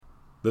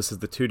This is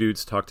the Two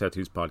Dudes Talk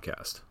Tattoos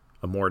podcast,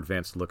 a more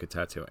advanced look at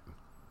tattooing.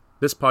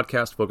 This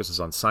podcast focuses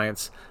on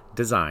science,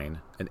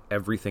 design, and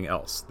everything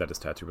else that is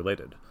tattoo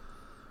related.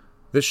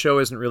 This show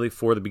isn't really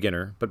for the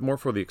beginner, but more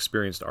for the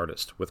experienced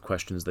artist with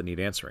questions that need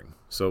answering,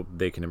 so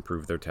they can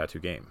improve their tattoo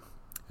game.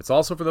 It's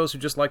also for those who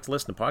just like to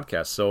listen to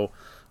podcasts, so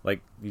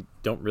you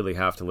don't really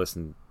have to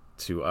listen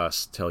to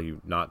us tell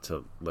you not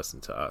to listen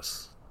to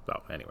us.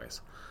 Well,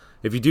 anyways.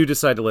 If you do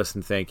decide to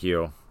listen, thank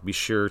you. Be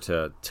sure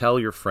to tell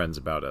your friends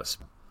about us.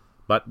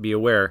 But be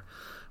aware,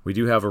 we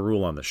do have a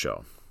rule on the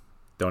show.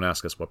 Don't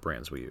ask us what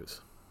brands we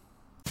use.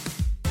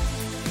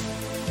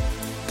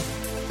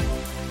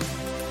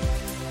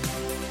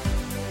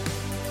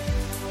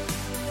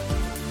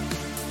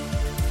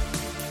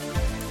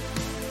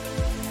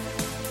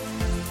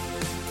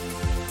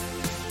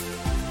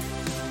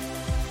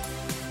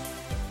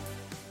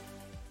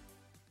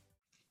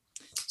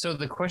 So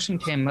the question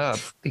came up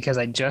because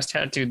I just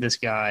tattooed this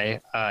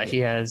guy. He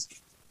has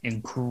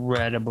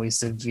incredibly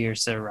severe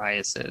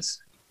psoriasis.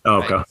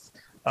 Oh, okay.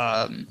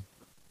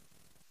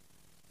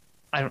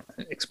 Right?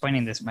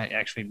 Explaining this might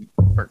actually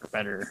work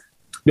better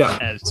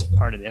as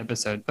part of the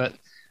episode, but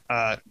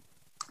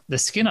the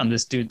skin on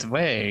this dude's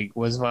leg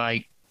was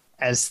like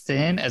as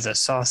thin as a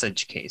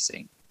sausage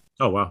casing.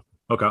 Oh, wow.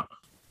 Okay.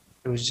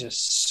 It was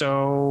just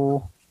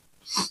so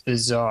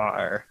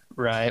bizarre,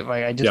 right?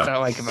 Like I just felt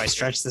like if I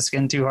stretch the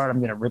skin too hard,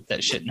 I'm gonna rip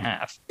that shit in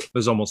half. It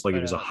was almost like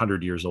he was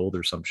 100 years old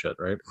or some shit,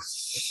 right?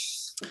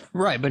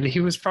 Right, but he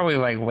was probably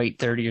like late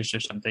 30s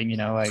or something,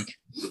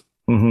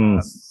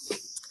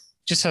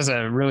 just has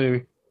a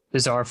really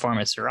bizarre form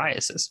of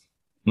psoriasis.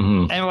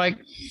 Mm-hmm. And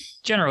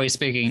generally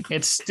speaking,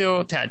 it's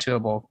still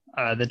tattooable.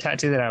 The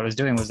tattoo that I was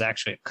doing was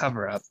actually a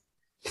cover-up,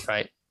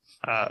 right?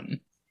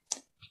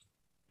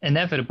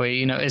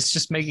 Inevitably, it's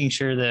just making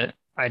sure that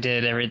I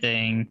did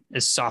everything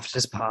as soft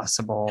as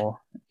possible,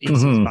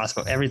 easy as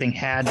possible. Everything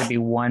had to be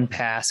one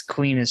pass,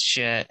 clean as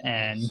shit,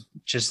 and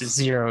just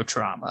zero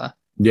trauma.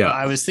 Yeah.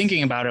 I was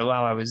thinking about it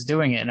while I was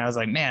doing it, and I was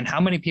like, man, how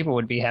many people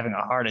would be having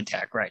a heart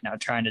attack right now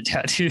trying to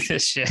tattoo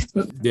this shit?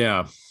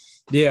 Yeah.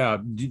 Yeah.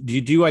 Do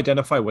you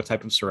identify what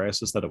type of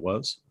psoriasis that it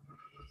was?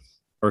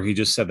 Or he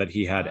just said that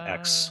he had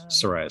X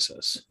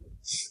psoriasis?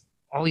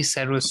 All he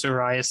said was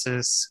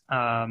psoriasis.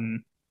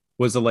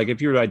 Was it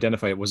if you were to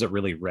identify it, was it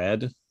really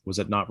red? Was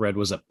it not red?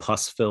 Was it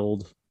pus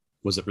filled?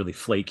 Was it really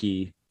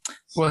flaky?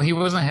 Well, he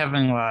wasn't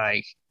having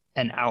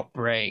an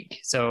outbreak.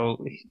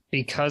 So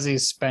because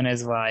he's spent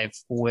his life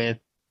with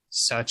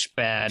such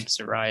bad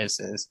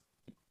psoriasis,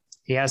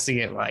 he has to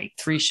get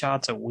 3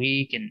 shots a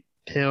week and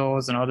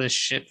pills and all this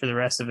shit for the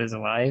rest of his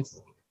life.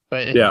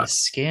 But his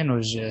skin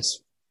was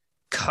just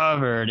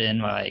covered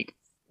in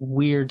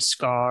weird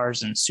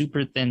scars and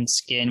super thin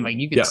skin.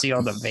 You could see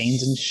all the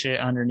veins and shit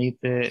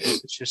underneath it.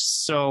 It's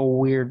just so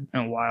weird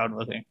and wild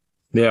looking.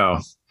 Yeah.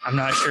 I'm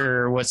not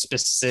sure what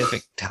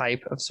specific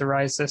type of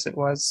psoriasis it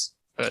was,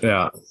 but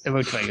it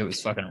looked like it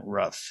was fucking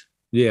rough.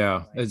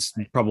 Yeah. It's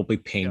probably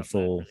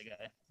painful,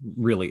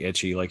 really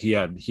itchy. He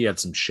had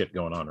some shit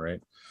going on,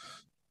 right?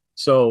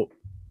 So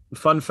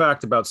fun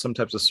fact about some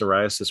types of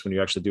psoriasis, when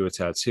you actually do a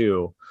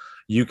tattoo,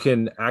 you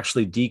can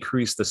actually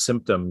decrease the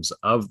symptoms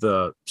of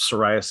the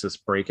psoriasis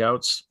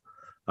breakouts,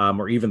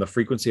 or even the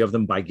frequency of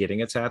them by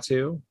getting a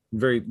tattoo.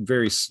 Very,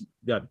 very,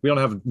 we don't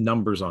have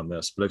numbers on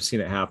this, but I've seen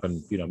it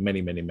happen,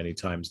 many, many, many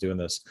times doing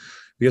this.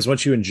 Because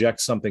once you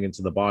inject something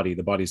into the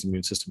body's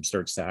immune system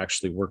starts to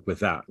actually work with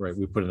that, right?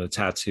 We put in a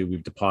tattoo,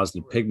 we've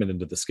deposited pigment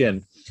into the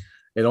skin.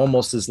 It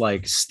almost is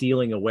like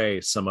stealing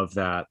away some of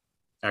that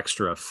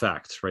extra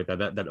effect, right?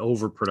 That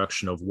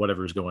overproduction of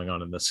whatever's going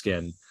on in the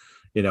skin,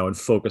 and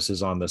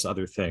focuses on this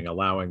other thing,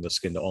 allowing the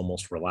skin to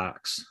almost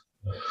relax.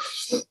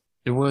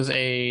 There was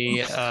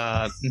a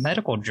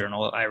medical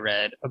journal I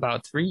read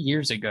about 3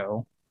 years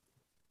ago,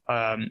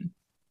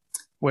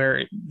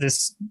 where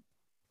this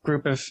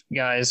group of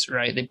guys,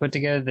 right, they put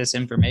together this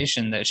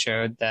information that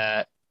showed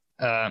that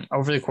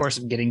over the course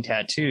of getting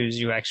tattoos,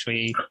 you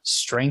actually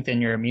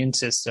strengthen your immune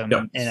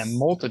system in a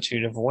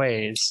multitude of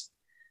ways.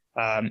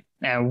 And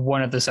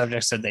one of the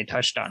subjects that they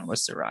touched on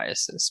was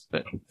psoriasis,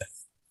 but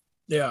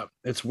yeah,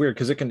 it's weird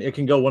because it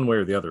can go one way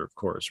or the other, of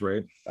course,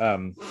 right?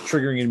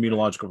 Triggering an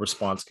immunological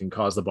response can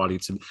cause the body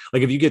to,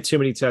 if you get too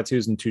many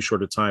tattoos in too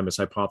short a time, it's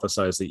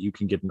hypothesized that you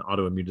can get an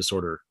autoimmune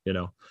disorder,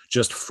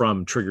 just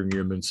from triggering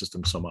your immune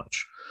system so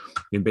much.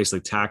 You can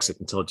basically tax it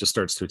until it just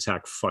starts to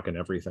attack fucking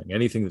everything.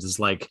 Anything that is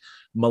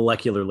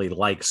molecularly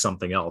like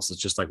something else,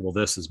 it's just well,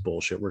 this is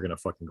bullshit. We're going to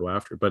fucking go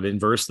after it. But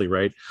inversely,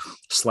 right?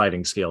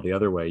 Sliding scale the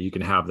other way, you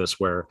can have this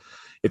where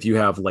if you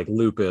have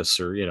lupus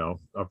or,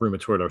 a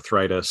rheumatoid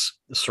arthritis,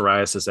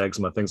 psoriasis,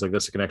 eczema, things like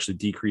this, it can actually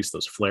decrease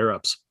those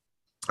flare-ups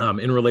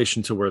in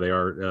relation to where they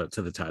are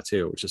to the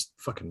tattoo, which is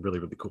fucking really,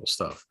 really cool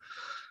stuff.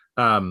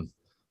 But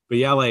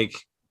yeah,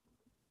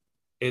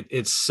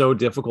 it's so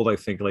difficult, I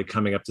think,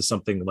 coming up to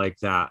something like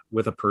that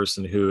with a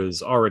person who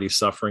is already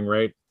suffering,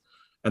 right?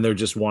 And they're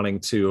just wanting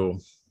to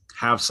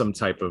have some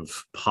type of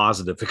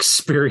positive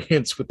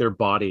experience with their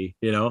body,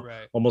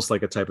 Right. Almost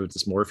like a type of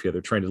dysmorphia.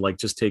 They're trying to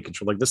just take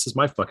control. This is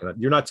my fucking,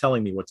 you're not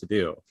telling me what to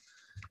do.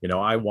 You know,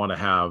 I want to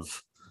have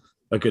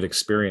a good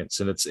experience,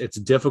 and it's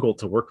difficult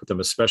to work with them,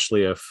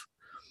 especially if,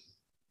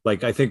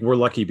 like, I think we're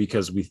lucky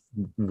because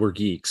we're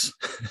geeks.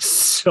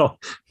 So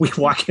we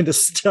walk into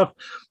stuff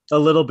a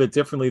little bit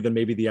differently than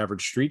maybe the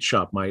average street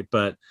shop might,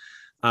 but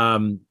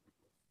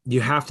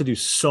you have to do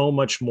so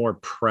much more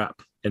prep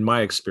in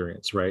my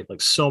experience, right?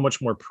 Like so much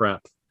more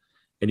prep,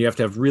 and you have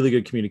to have really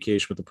good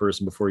communication with the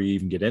person before you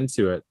even get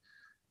into it.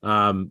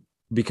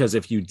 Because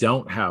if you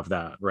don't have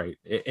that, right,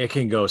 it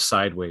can go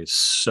sideways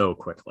so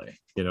quickly.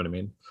 You know what I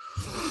mean?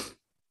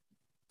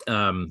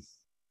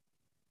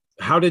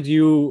 How did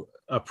you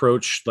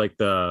approach like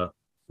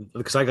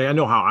because I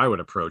know how I would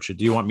approach it.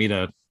 Do you want me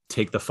to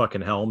take the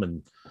fucking helm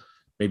and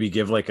maybe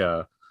give like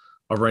a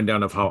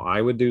rundown of how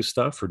I would do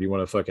stuff, or do you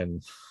want to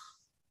fucking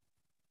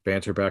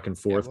banter back and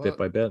forth bit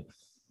by bit?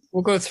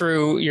 We'll go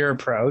through your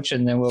approach,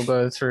 and then we'll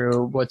go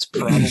through what's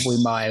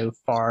probably my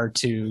far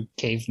too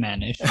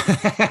cavemanish.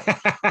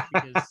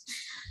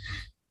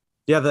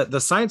 Yeah, the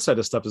science side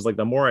of stuff is like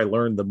the more I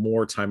learn, the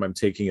more time I'm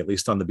taking, at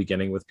least on the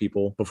beginning with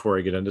people before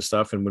I get into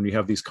stuff. And when you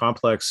have these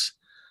complex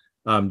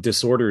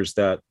disorders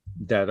that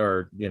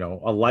are, you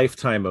know, a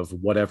lifetime of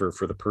whatever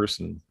for the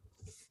person,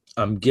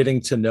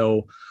 getting to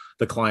know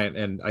the client,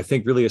 and I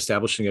think really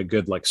establishing a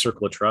good like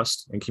circle of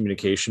trust and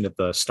communication at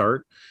the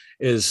start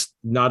is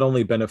not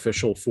only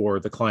beneficial for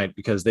the client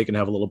because they can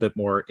have a little bit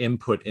more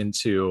input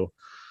into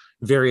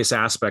various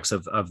aspects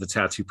of the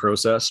tattoo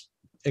process,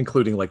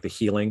 including like the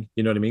healing,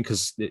 you know what I mean?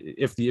 Because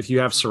if you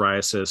have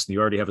psoriasis and you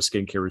already have a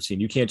skincare routine,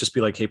 you can't just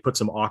be like, hey, put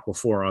some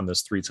Aquaphor on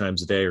this 3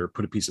 times a day, or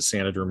put a piece of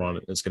Sanoderm on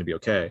it, and it's going to be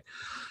okay.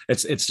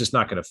 It's just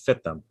not going to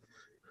fit them.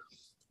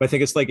 But I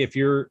think it's like if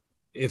you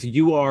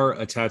are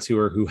a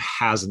tattooer who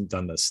hasn't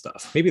done this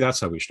stuff, maybe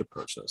that's how we should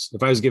approach this.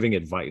 If I was giving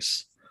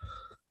advice,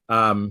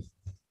 I'd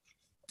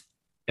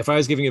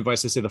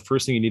say the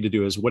first thing you need to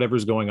do is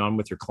whatever's going on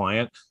with your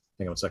client.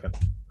 Hang on a second.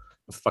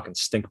 The fucking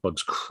stink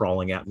bugs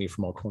crawling at me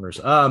from all corners.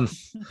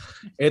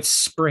 It's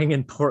spring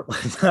in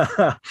Portland.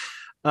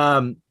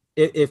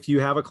 If you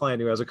have a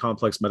client who has a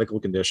complex medical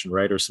condition,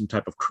 right, or some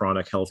type of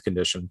chronic health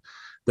condition,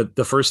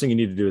 the first thing you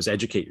need to do is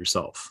educate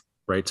yourself,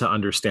 right, to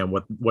understand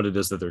what it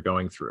is that they're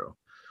going through.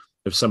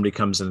 If somebody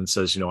comes in and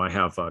says, you know, I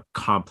have a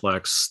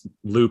complex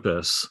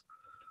lupus,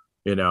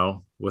 you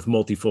know, with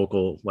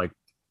multifocal, like,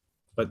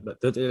 but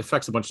it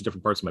affects a bunch of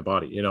different parts of my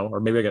body, you know, or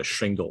maybe I got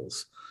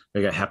shingles,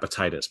 maybe I got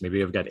hepatitis,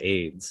 maybe I've got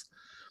AIDS.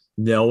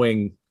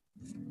 Knowing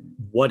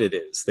what it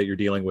is that you're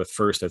dealing with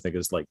first, I think,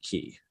 is like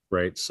key,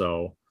 right?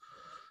 So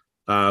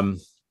on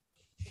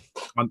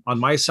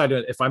my side,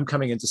 if I'm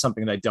coming into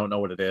something and I don't know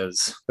what it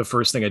is, the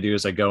first thing I do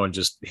is I go and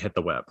just hit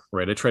the web,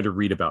 right? I try to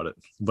read about it,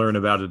 learn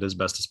about it as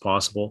best as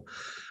possible,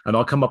 and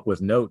I'll come up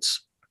with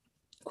notes,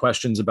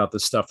 questions about the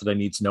stuff that I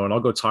need to know, and I'll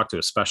go talk to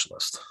a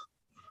specialist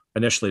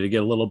initially to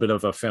get a little bit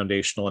of a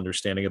foundational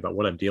understanding about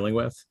what I'm dealing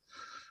with,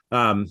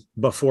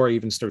 before I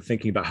even start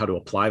thinking about how to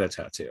apply the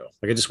tattoo.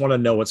 Like, I just want to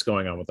know what's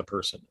going on with the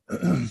person.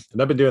 And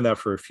I've been doing that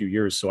for a few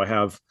years, so I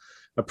have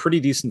a pretty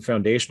decent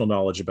foundational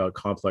knowledge about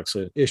complex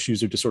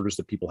issues or disorders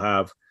that people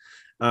have.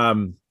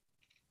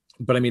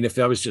 But I mean, if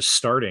I was just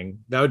starting,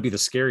 that would be the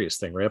scariest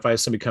thing, right? If I have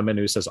somebody come in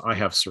who says, I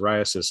have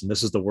psoriasis and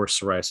this is the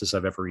worst psoriasis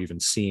I've ever even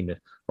seen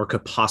or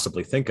could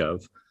possibly think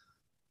of,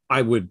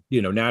 I would,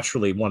 you know,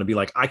 naturally want to be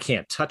like, I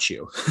can't touch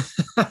you.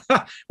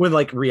 When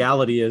like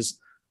reality is,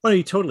 well,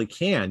 you totally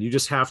can. You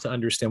just have to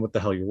understand what the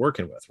hell you're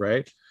working with,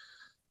 right?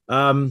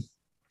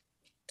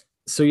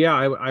 So yeah,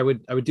 I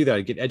would do that.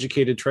 I'd get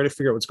educated, try to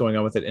figure out what's going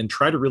on with it, and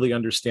try to really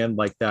understand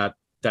like that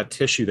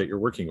tissue that you're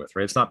working with,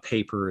 right? It's not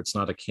paper, it's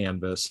not a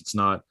canvas, it's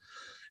not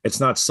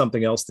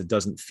something else that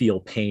doesn't feel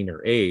pain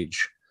or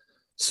age.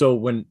 So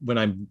when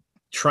I'm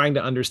trying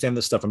to understand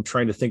this stuff, I'm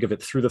trying to think of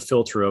it through the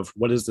filter of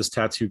what is this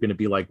tattoo going to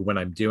be like when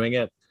I'm doing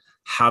it?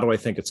 How do I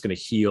think it's going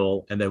to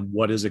heal? And then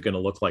what is it going to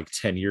look like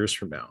 10 years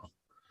from now?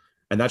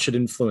 And that should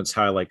influence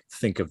how I like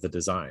think of the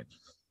design.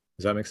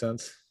 Does that make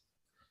sense?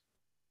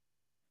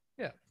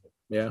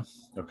 Yeah.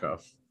 Okay.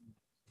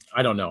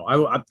 I don't know.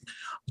 I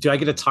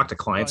get to talk to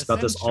clients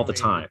about this all the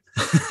time.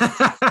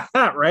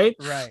 Right?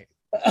 Right.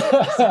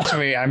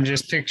 Essentially, I'm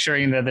just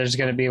picturing that there's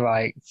going to be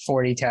like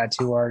 40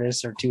 tattoo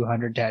artists or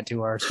 200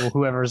 tattoo artists, or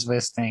whoever's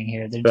listening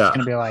here. They're just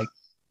going to be like,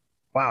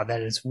 wow,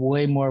 that is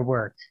way more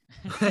work.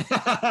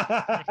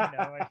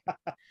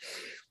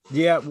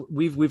 Yeah,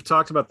 we've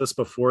talked about this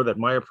before, that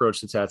my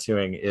approach to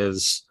tattooing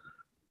is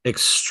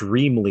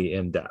extremely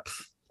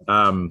in-depth.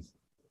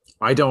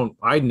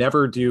 I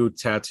never do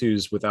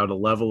tattoos without a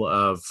level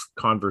of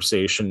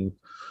conversation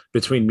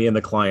between me and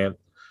the client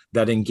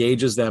that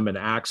engages them and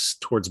acts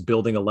towards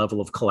building a level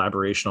of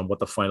collaboration on what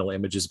the final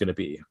image is going to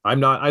be. I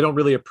don't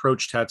really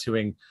approach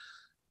tattooing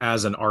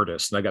as an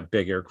artist, and I got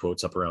big air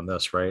quotes up around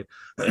this, right?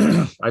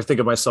 I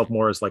think of myself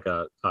more as like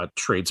a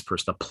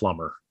tradesperson, a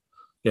plumber.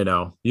 You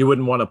know, you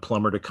wouldn't want a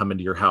plumber to come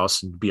into your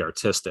house and be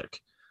artistic.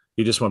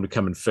 You just want him to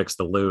come and fix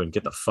the loo and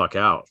get the fuck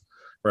out,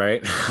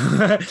 right?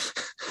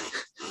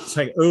 It's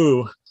like,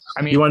 ooh,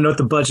 I mean, you want to know what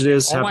the budget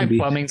is? All my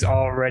plumbing's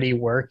already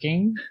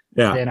working.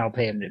 Yeah. Then I'll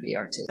pay him to be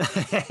artistic.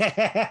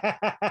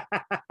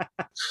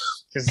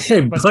 Because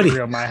Hey, let's be buddy.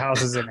 real, my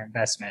house is an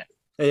investment.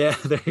 Yeah,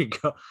 there you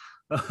go.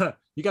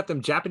 You got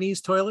them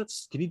Japanese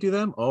toilets? Can you do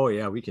them? Oh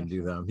yeah, we can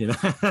do them.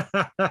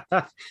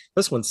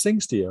 This one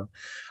sings to you.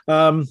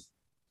 Um,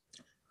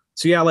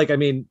 so yeah, like I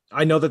mean,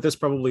 I know that this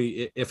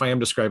probably, if I am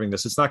describing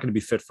this, it's not going to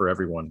be fit for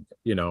everyone,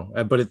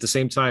 but at the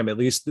same time, at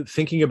least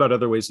thinking about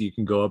other ways that you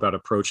can go about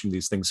approaching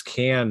these things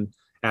can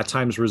at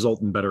times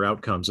result in better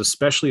outcomes,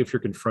 especially if you're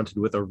confronted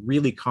with a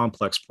really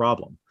complex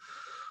problem.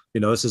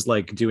 This is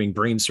like doing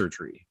brain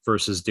surgery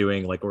versus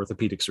doing like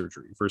orthopedic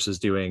surgery versus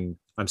doing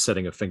I'm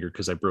setting a finger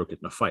because I broke it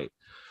in a fight,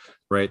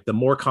 right? The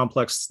more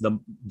complex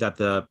that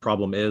the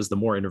problem is, the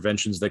more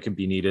interventions that can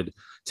be needed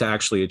to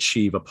actually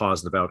achieve a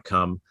positive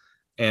outcome.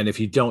 And if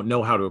you don't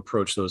know how to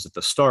approach those at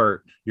the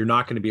start, you're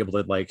not going to be able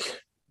to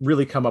like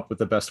really come up with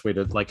the best way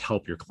to like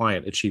help your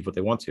client achieve what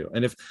they want to.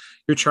 And if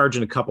you're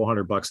charging a couple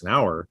 $100 an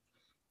hour,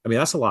 I mean,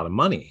 that's a lot of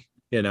money.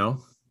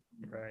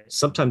 Right.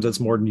 Sometimes that's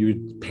more than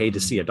you pay to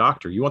see a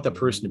doctor. You want that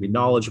person to be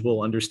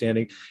knowledgeable,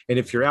 understanding. And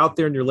if you're out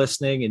there and you're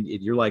listening and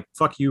you're like,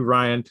 fuck you,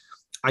 Ryan,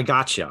 I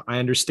got you. I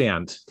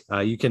understand.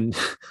 You can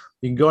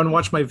go and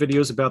watch my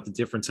videos about the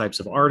different types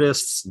of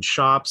artists and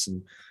shops.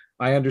 And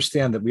I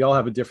understand that we all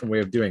have a different way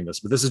of doing this,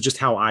 but this is just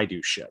how I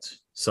do shit.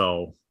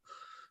 So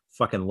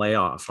fucking lay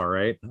off. All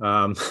right.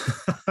 So,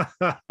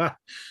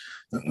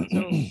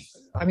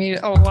 I mean,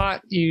 a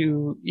lot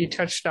you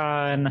touched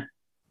on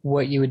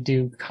what you would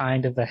do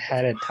kind of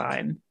ahead of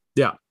time.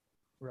 Yeah.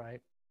 Right.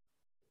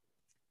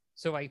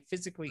 So like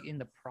physically in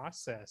the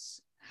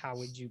process, how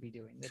would you be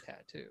doing the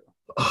tattoo?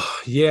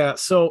 Yeah.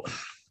 So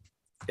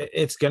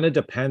it's going to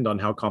depend on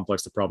how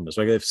complex the problem is.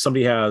 Like if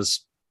somebody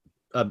has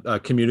a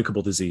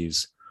communicable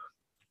disease,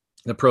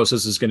 the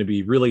process is going to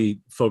be really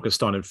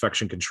focused on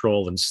infection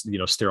control and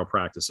sterile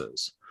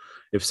practices.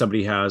 If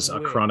somebody has a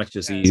chronic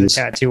disease, as a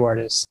tattoo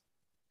artist,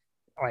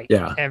 like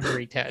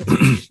every tattoo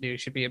you do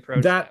should be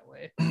approached that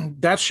way.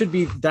 That should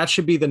be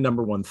the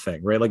number one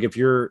thing, right? Like if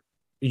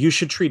you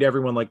should treat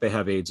everyone like they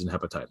have AIDS and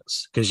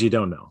hepatitis because you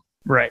don't know.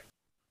 Right.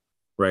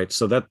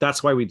 So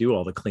that's why we do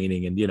all the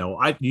cleaning and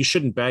you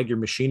shouldn't bag your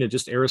machine. It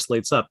just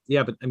aeroslates up.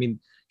 Yeah, but I mean,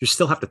 you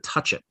still have to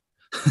touch it.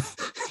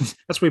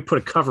 That's why we put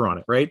a cover on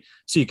it, right?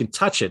 So you can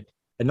touch it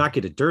and not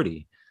get it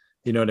dirty.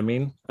 You know what I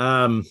mean?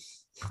 I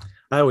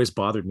always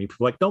bothered me.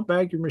 People like, don't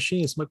bag your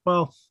machines. I'm like,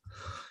 well,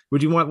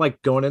 would you want like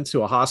going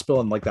into a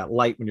hospital and like that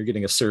light when you're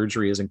getting a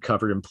surgery isn't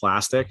covered in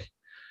plastic?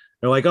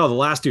 They're like, oh, the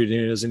last dude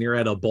is in here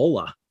had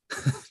Ebola.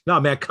 No,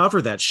 man,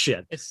 cover that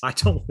shit. I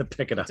don't want to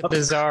pick it up. It's a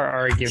bizarre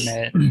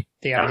argument.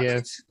 The idea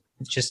of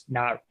just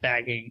not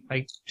bagging,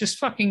 like just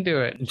fucking do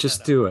it.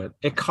 Just do it.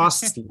 It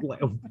costs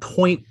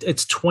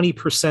it's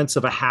 20%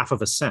 of a half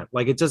of a cent.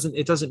 Like it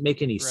doesn't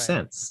make any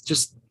sense.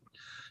 Just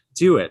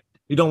do it.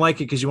 You don't like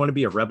it because you want to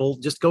be a rebel.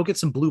 Just go get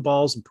some blue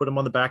balls and put them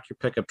on the back of your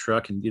pickup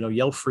truck and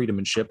yell freedom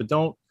and shit. But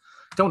don't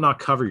not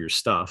cover your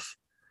stuff.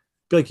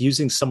 Be like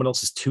using someone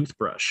else's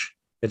toothbrush.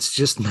 It's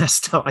just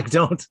messed up. Like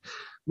don't.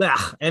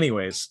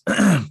 Anyways,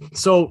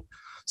 so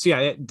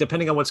yeah,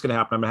 depending on what's going to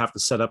happen, I'm gonna have to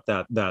set up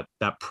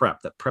that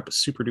prep. That prep is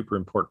super duper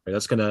important. Right?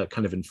 That's going to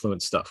kind of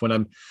influence stuff. When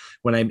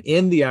I'm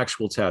in the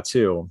actual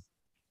tattoo,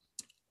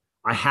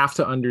 I have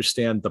to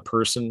understand the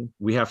person.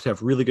 We have to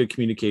have really good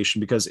communication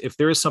because if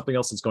there is something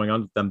else that's going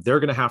on with them, they're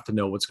going to have to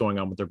know what's going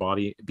on with their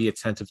body, be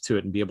attentive to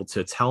it, and be able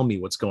to tell me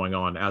what's going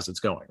on as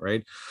it's going.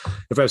 Right?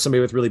 If I have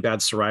somebody with really bad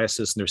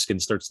psoriasis and their skin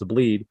starts to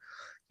bleed,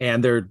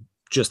 and they're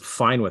just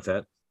fine with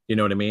it, you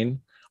know what I mean?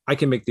 I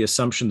can make the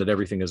assumption that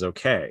everything is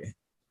okay,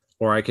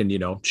 or I can,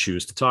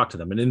 choose to talk to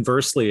them. And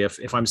inversely,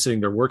 if I'm sitting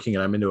there working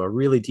and I'm into a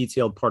really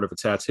detailed part of a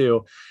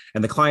tattoo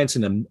and the client's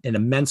in an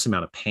immense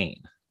amount of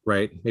pain,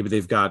 right? Maybe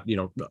they've got,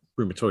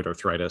 rheumatoid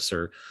arthritis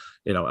or,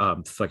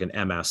 fucking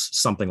MS,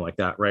 something like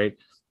that, right?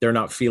 They're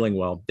not feeling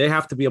well. They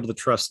have to be able to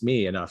trust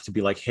me enough to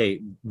be like,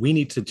 hey, we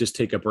need to just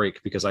take a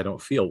break because I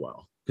don't feel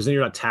well. Because then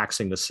you're not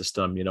taxing the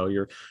system.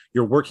 You're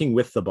working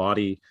with the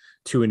body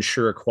to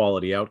ensure a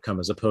quality outcome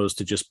as opposed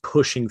to just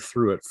pushing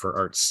through it for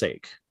art's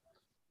sake,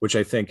 which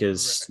I think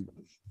is,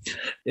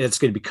 it's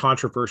going to be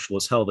controversial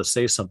as hell to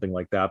say something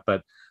like that.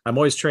 But I'm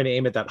always trying to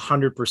aim at that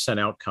 100%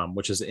 outcome,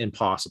 which is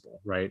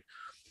impossible, right?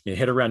 You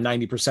hit around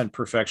 90%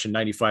 perfection,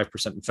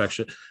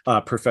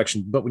 95%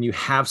 perfection. But when you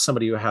have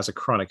somebody who has a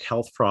chronic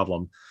health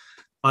problem,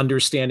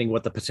 understanding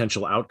what the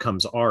potential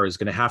outcomes are is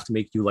going to have to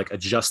make you like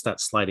adjust that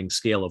sliding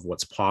scale of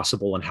what's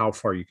possible and how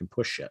far you can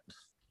push it.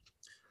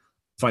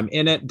 If I'm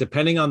in it,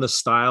 depending on the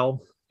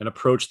style and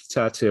approach to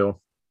tattoo,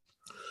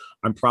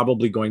 I'm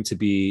probably going to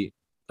be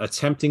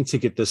attempting to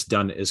get this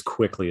done as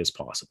quickly as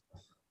possible,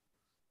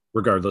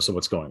 regardless of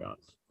what's going on.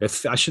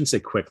 If I shouldn't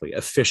say quickly,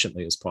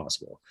 efficiently as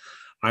possible.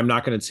 I'm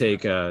not going to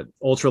take a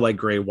ultralight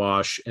gray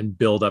wash and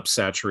build up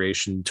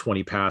saturation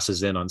 20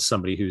 passes in on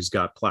somebody who's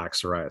got plaque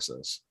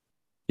psoriasis.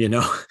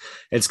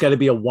 It's got to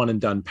be a one and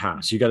done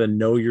pass. You got to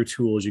know your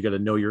tools. You got to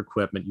know your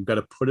equipment. You got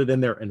to put it in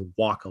there and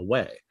walk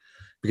away.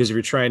 Because if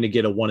you're trying to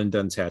get a one and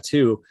done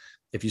tattoo,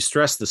 if you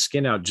stress the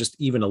skin out just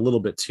even a little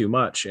bit too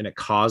much and it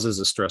causes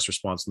a stress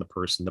response in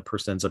the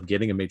person ends up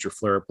getting a major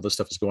flare up while this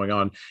stuff is going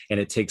on, and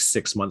it takes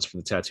 6 months for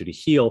the tattoo to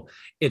heal,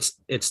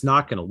 it's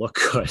not going to look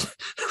good.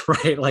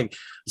 Right? Like,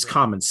 it's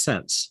common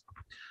sense.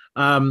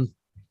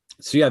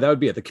 So yeah, that would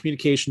be it. The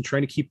communication,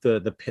 trying to keep I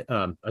was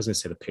going to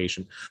say the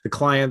patient, the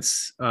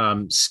client's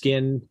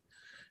skin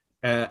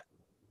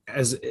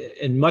as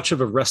in much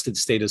of a rested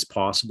state as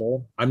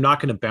possible. I'm not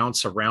going to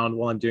bounce around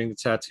while I'm doing the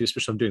tattoo,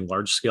 especially if I'm doing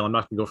large scale. I'm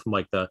not going to go from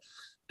like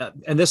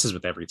and this is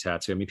with every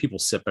tattoo. I mean, people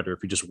sit better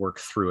if you just work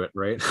through it,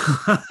 right?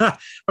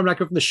 I'm not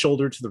going from the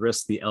shoulder to the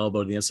wrist, the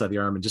elbow to the inside of the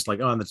arm, and just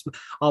like,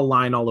 I'll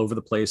line all over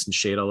the place and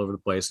shade all over the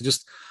place. So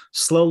just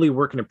slowly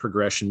work in a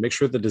progression. Make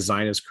sure the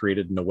design is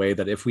created in a way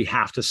that if we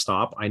have to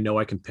stop, I know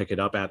I can pick it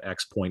up at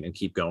X point and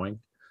keep going.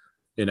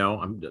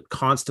 I'm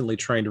constantly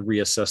trying to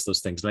reassess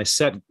those things. And I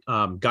set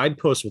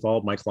guideposts with all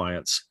of my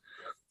clients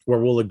where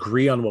we'll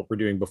agree on what we're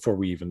doing before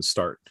we even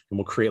start. And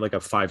we'll create like a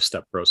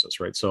 5-step process,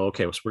 right? So,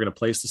 okay, so we're going to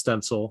place the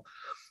stencil.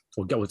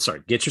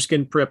 Get your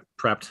skin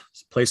prepped,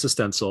 place the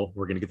stencil.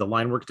 We're going to get the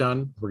line work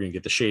done. We're going to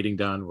get the shading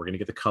done. We're going to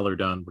get the color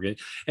done.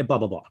 And blah,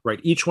 blah, blah, right?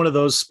 Each one of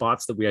those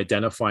spots that we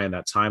identify in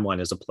that timeline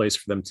is a place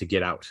for them to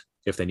get out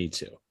if they need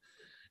to.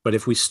 But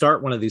if we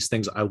start one of these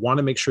things, I want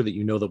to make sure that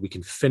you know that we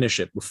can finish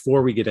it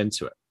before we get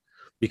into it,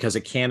 because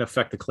it can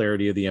affect the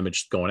clarity of the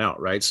image going out,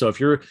 right? So if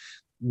you're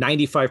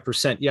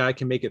 95%, yeah, I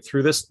can make it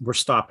through this, we're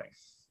stopping.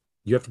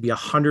 You have to be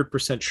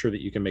 100% sure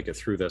that you can make it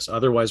through this.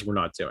 Otherwise, we're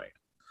not doing it.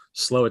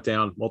 Slow it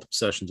down, multiple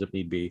sessions if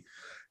need be,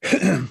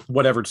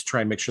 whatever, to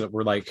try and make sure that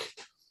we're like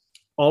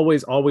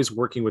always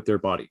working with their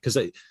body. Because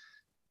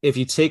if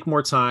you take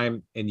more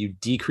time and you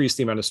decrease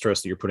the amount of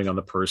stress that you're putting on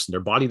the person,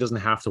 their body doesn't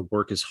have to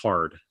work as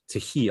hard to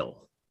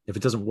heal. If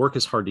it doesn't work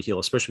as hard to heal,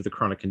 especially with a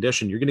chronic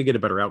condition, you're going to get a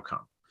better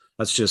outcome.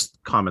 That's just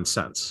common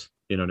sense.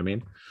 You know what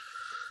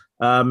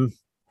I mean?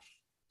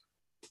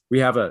 We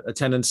have a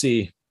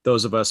tendency,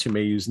 those of us who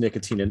may use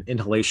nicotine and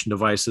inhalation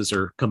devices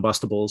or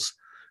combustibles,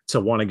 to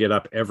want to get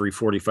up every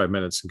 45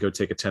 minutes and go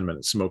take a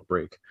 10-minute smoke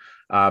break.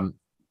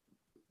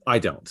 I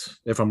don't,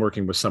 if I'm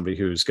working with somebody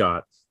who's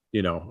got,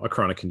 a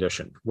chronic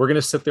condition. We're going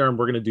to sit there and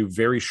we're going to do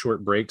very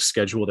short breaks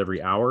scheduled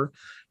every hour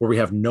where we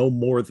have no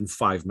more than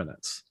 5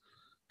 minutes,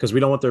 because we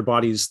don't want their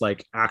body's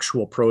like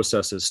actual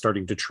processes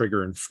starting to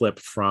trigger and flip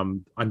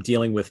from I'm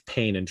dealing with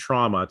pain and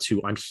trauma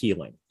to I'm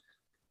healing.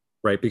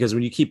 Right? Because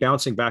when you keep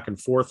bouncing back and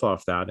forth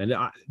off that, and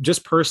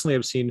just personally,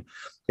 I've seen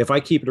if I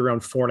keep it around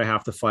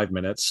 4.5 to 5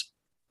 minutes,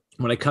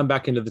 when I come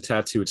back into the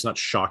tattoo, it's not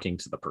shocking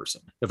to the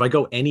person. If I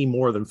go any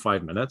more than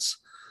 5 minutes,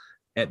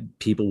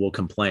 people will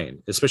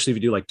complain, especially if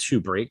you do like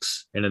 2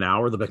 breaks in an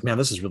hour. They'll be like, man,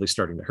 this is really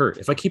starting to hurt.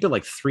 If I keep it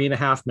like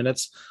 3.5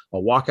 minutes,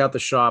 I'll walk out the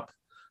shop.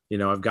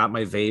 I've got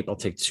my vape. I'll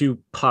take 2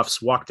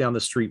 puffs, walk down the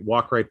street,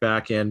 walk right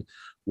back in,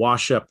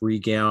 wash up,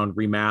 regown,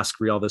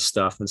 remask, all this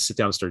stuff, and sit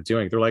down and start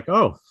doing it. They're like,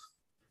 oh,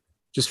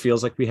 just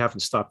feels like we haven't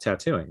stopped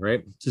tattooing,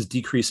 right? Just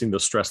decreasing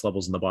those stress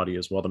levels in the body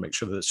as well to make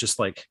sure that it's just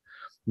like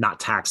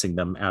not taxing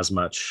them as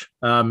much.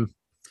 And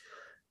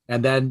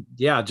then,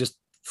 yeah, just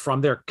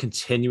from there,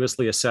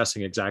 continuously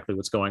assessing exactly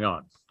what's going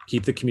on.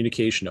 Keep the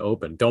communication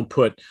open. Don't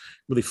put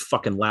really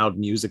fucking loud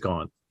music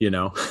on,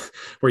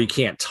 where you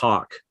can't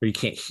talk, where you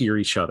can't hear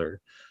each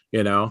other,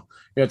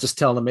 just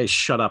telling them, hey,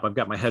 shut up. I've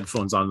got my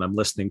headphones on and I'm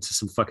listening to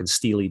some fucking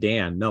Steely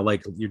Dan. No,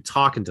 like you're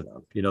talking to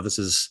them,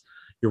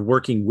 you're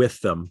working with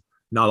them,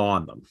 not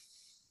on them.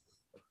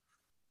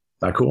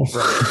 That cool?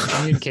 Right.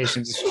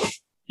 Communication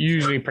is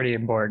usually pretty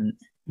important.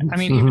 I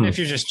mean, even if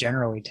you're just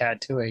generally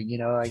tattooing,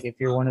 like if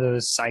you're one of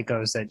those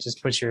psychos that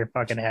just puts your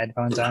fucking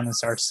headphones on and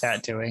starts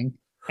tattooing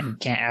and you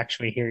can't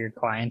actually hear your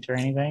client or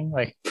anything,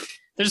 like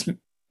there's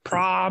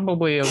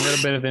probably a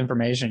little bit of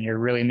information you're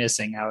really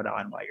missing out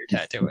on while you're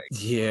tattooing.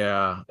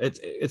 Yeah.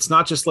 It's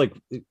not just like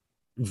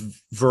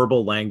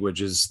verbal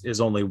language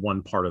is only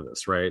one part of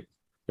this, right?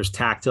 There's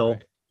tactile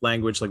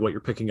language, like what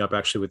you're picking up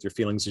actually with your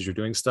feelings as you're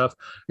doing stuff.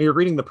 And you're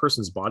reading the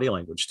person's body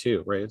language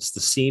too, right? It's the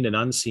seen and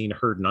unseen,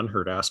 heard and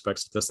unheard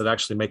aspects of this that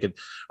actually make it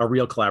a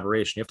real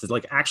collaboration. You have to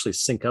like actually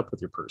sync up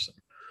with your person.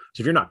 So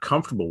if you're not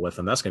comfortable with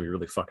them, that's going to be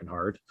really fucking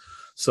hard.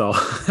 So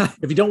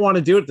if you don't want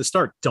to do it at the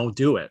start, don't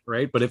do it,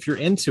 right? But if you're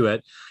into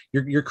it,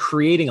 you're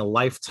creating a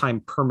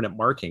lifetime permanent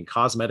marking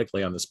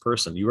cosmetically on this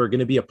person. You are going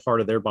to be a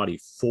part of their body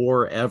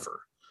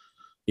forever.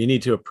 You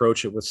need to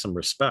approach it with some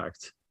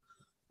respect.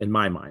 In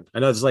my mind,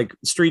 I know it's like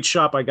street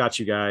shop. I got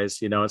you guys.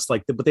 It's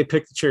like, but they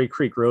picked the Cherry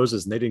Creek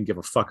roses and they didn't give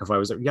a fuck if I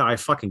was there. Yeah, I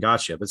fucking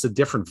got you. It's a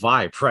different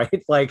vibe,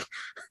 right? Like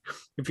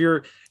if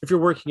you're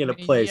working in a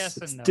place, yes,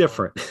 it's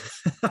different.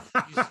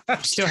 You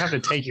still have to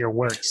take your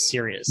work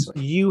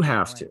seriously. You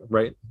have to,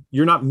 right?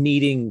 You're not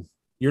meeting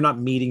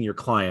your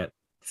client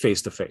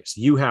face to face.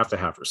 You have to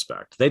have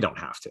respect. They don't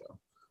have to.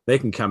 They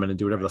can come in and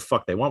do whatever the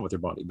fuck they want with their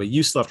body, but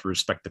you still have to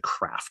respect the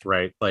craft,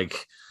 right?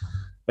 Like,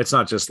 It's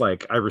not just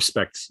like I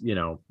respect,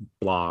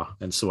 blah,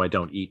 and so I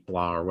don't eat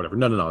blah or whatever.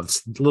 No.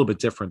 It's a little bit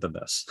different than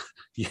this.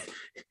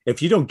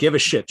 If you don't give a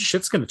shit,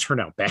 shit's going to turn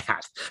out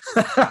bad.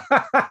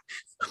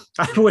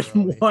 I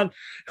wouldn't want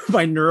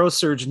my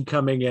neurosurgeon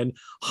coming in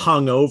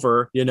hung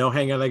over,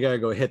 hang on, I got to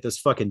go hit this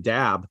fucking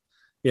dab,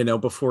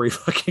 before he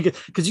fucking get,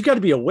 because you got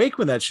to be awake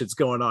when that shit's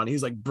going on.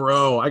 He's like,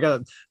 bro, I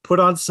got to put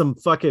on some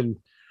fucking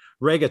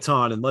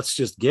reggaeton and let's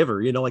just give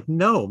her, like,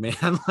 no,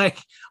 man, like,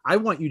 I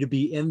want you to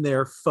be in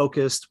there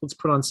focused. Let's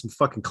put on some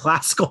fucking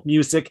classical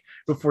music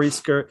before you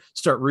start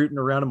rooting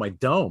around in my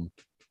dome.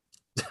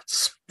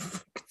 That's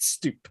fucking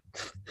stupid.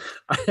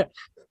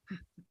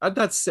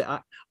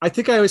 I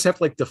think I always have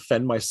to like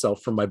defend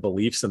myself from my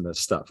beliefs in this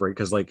stuff, right?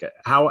 Because like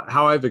how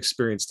I've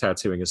experienced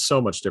tattooing is so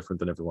much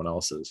different than everyone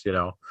else's.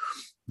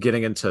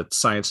 Getting into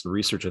science and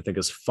research, I think,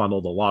 has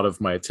funneled a lot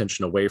of my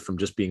attention away from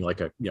just being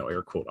like a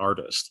air quote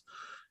artist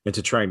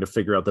into trying to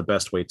figure out the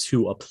best way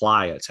to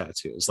apply a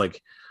tattoo. It's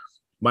like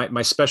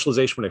my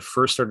specialization when I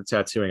first started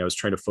tattooing, I was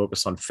trying to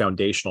focus on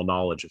foundational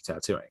knowledge of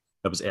tattooing.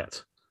 That was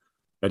it.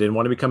 I didn't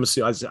want to become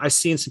I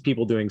seen some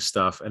people doing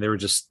stuff and they were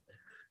just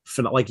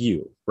like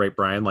you, right,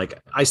 Brian?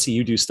 Like I see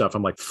you do stuff.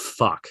 I'm like,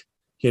 fuck,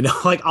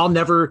 like I'll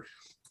never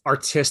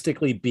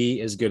artistically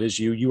be as good as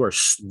you. You are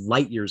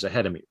light years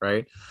ahead of me,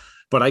 right?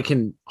 But I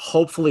can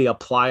hopefully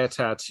apply a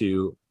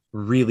tattoo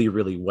really,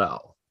 really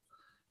well.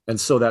 And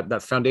so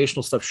that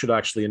foundational stuff should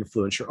actually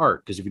influence your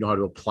art, because if you know how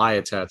to apply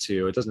a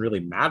tattoo, it doesn't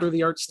really matter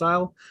the art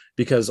style,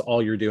 because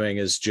all you're doing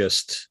is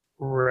just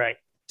right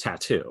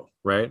tattoo,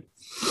 right?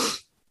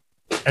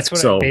 That's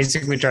what I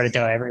basically try to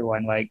tell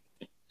everyone. Like,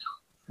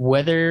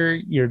 whether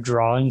your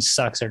drawing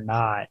sucks or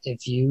not,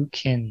 if you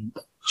can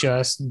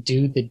just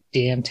do the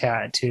damn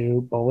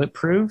tattoo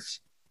bulletproof,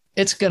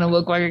 it's gonna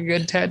look like a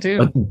good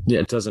tattoo. Yeah,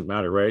 it doesn't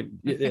matter, right?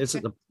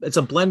 It's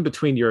a blend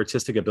between your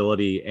artistic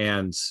ability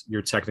and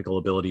your technical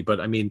ability, but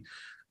I mean,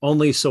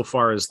 only so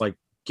far as like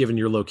given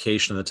your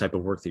location and the type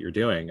of work that you're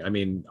doing. I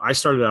mean, I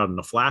started out in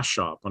a flash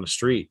shop on a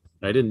street.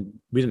 We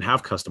didn't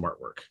have custom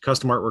artwork.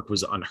 Custom artwork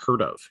was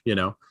unheard of.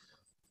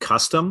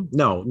 Custom?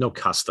 No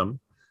custom.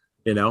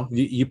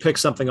 You pick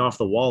something off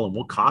the wall and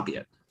we'll copy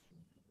it.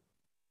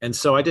 And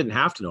so I didn't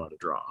have to know how to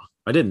draw.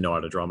 I didn't know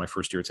how to draw my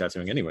first year of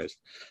tattooing anyways.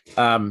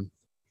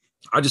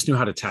 I just knew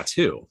how to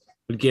tattoo.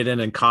 Would get in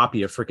and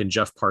copy a freaking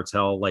Jeff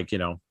Partel, like,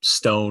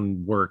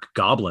 stone work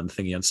goblin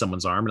thingy on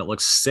someone's arm, and it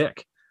looks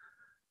sick.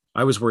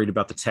 I was worried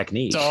about the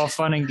technique. It's all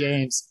fun and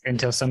games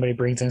until somebody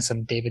brings in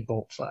some David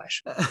Bolt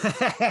flash.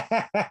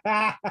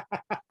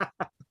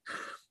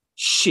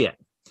 Shit.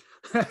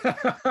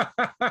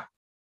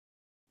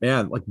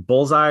 Man, like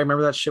Bullseye,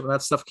 remember that shit when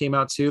that stuff came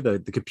out too? The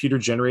computer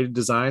generated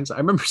designs. I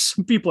remember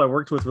some people I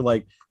worked with were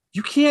like,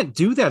 you can't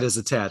do that as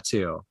a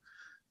tattoo.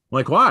 I'm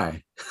like,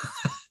 why?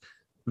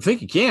 I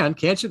think you can,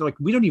 can't you? They're like,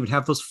 we don't even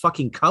have those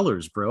fucking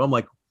colors, bro. I'm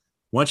like,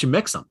 why don't you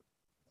mix them?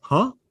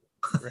 Huh?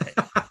 Right.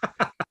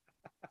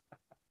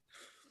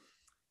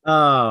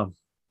 How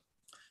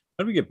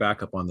do we get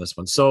back up on this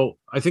one? So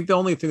I think the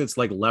only thing that's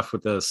like left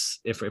with this,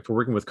 if we're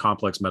working with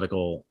complex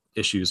medical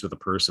issues with a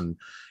person,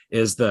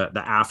 is the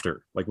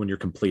after, like when you're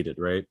completed,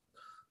 right?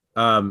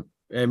 I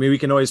mean, we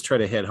can always try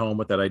to hit home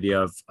with that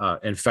idea of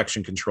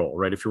infection control,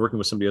 right? If you're working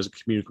with somebody who has a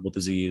communicable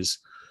disease,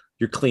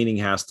 your cleaning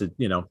has to,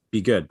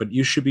 be good, but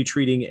you should be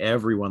treating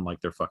everyone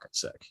like they're fucking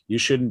sick. You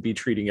shouldn't be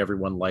treating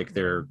everyone like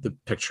they're the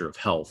picture of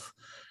health.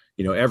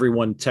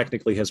 Everyone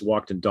technically has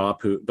walked in dog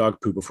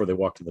poo before they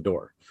walked in the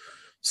door.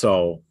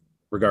 So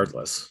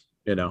regardless,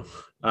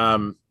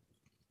 but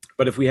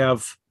if we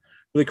have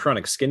really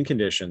chronic skin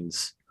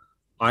conditions,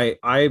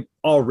 I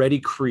already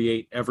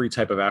create every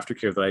type of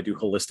aftercare that I do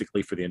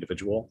holistically for the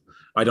individual.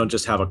 I don't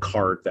just have a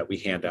card that we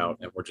hand out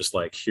and we're just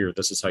like, here,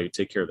 this is how you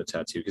take care of the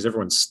tattoo, because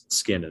everyone's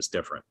skin is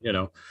different.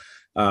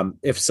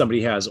 If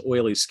somebody has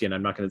oily skin,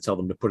 I'm not going to tell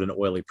them to put an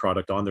oily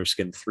product on their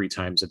skin 3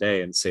 times a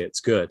day and say it's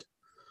good.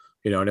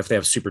 And if they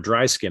have super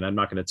dry skin, I'm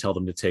not going to tell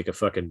them to take a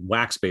fucking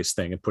wax-based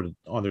thing and put it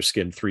on their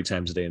skin 3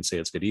 times a day and say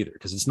it's good either,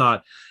 because it's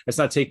not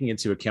taking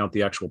into account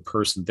the actual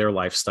person, their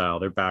lifestyle,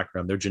 their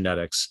background, their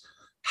genetics,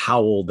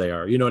 how old they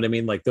are. You know what I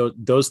mean? Like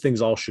those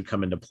things all should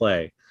come into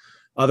play.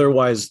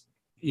 Otherwise,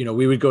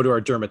 we would go to our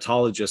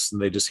dermatologist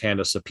and they just hand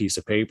us a piece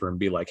of paper and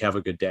be like, have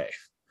a good day,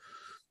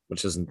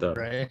 which isn't the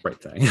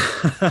right thing.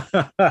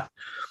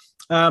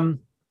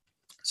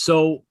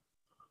 So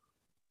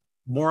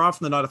more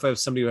often than not, if I have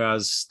somebody who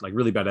has like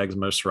really bad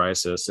eczema or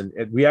psoriasis,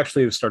 and we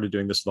actually have started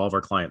doing this with all of our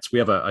clients, we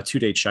have a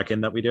 2-day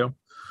check-in that we do,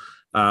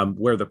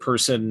 where the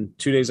person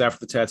 2 days after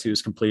the tattoo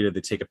is completed,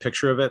 they take a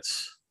picture of it.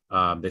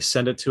 They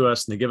send it to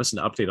us and they give us an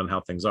update on how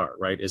things are,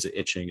 right? Is it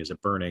itching? Is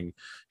it burning?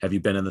 Have you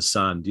been in the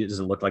sun? Does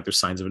it look like there's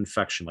signs of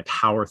infection? Like,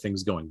 how are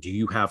things going? Do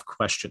you have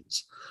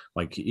questions?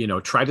 Like,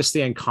 try to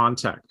stay in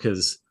contact,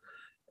 because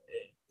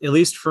at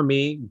least for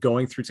me,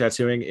 going through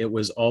tattooing, it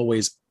was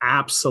always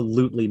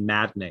absolutely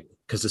maddening,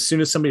 because as soon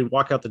as somebody would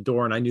walk out the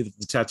door and I knew that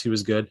the tattoo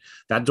was good,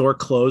 that door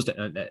closed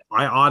and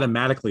I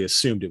automatically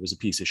assumed it was a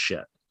piece of shit.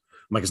 I'm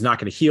like, it's not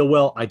going to heal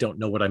well. I don't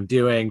know what I'm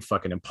doing.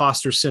 Fucking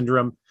imposter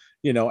syndrome.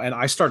 And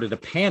I started to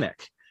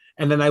panic.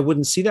 And then I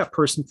wouldn't see that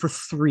person for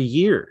 3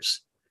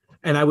 years.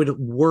 And I would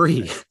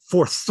worry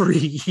for 3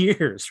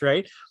 years,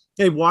 right?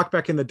 They walk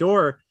back in the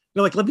door.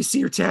 They're like, let me see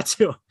your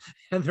tattoo.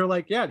 And they're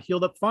like, yeah, it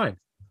healed up fine.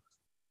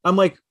 I'm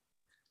like,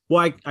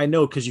 well, I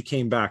know because you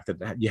came back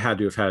that you had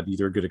to have had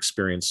either a good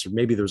experience or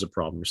maybe there was a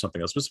problem or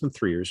something else. But it's been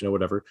 3 years,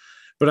 whatever.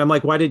 But I'm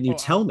like, why didn't you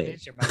tell me?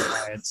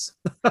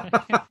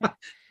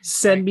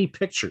 Send me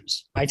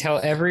pictures. I tell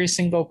every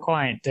single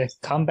client to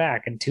come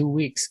back in 2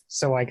 weeks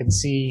so I can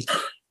see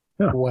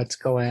what's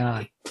going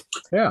on.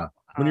 Yeah.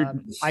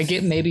 I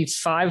get maybe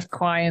 5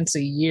 clients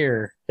a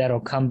year that'll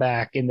come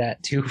back in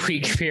that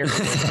 2-week period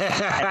and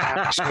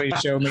actually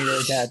show me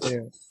their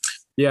tattoo.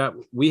 Yeah,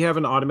 we have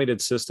an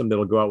automated system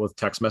that'll go out with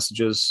text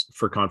messages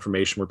for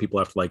confirmation where people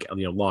have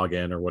to log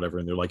in or whatever.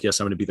 And they're like, yes,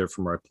 I'm going to be there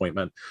for my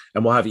appointment.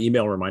 And we'll have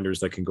email reminders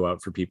that can go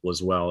out for people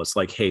as well. It's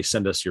like, hey,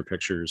 send us your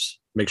pictures.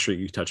 Make sure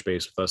you touch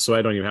base with us. So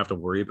I don't even have to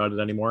worry about it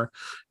anymore.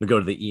 We go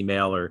to the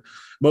email, or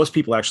most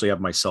people actually have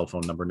my cell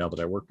phone number now that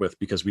I work with,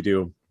 because we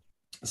do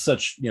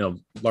such,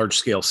 large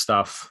scale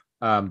stuff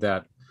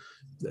that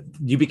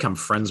you become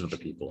friends with the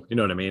people. You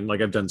know what I mean?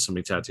 Like, I've done so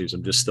many tattoos.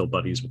 I'm just still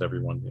buddies with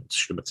everyone.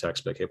 Shoot them a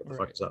text, like, hey, what the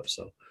fuck is up?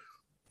 So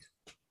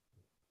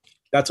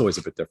that's always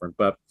a bit different.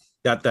 But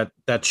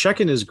that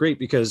check-in is great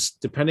because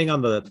depending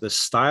on the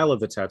style of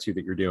the tattoo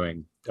that you're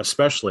doing,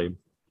 especially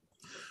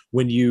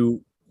when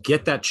you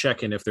get that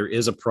check-in, if there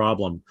is a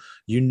problem,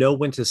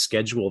 when to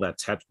schedule that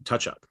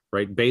touch-up,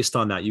 right? Based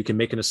on that, you can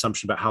make an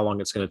assumption about how long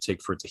it's going to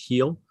take for it to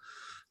heal.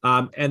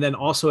 And then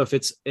also if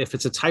it's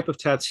a type of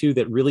tattoo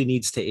that really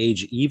needs to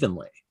age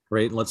evenly,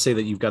 right? Let's say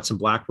that you've got some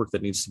black work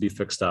that needs to be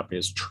fixed up,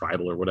 is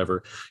tribal or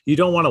whatever. You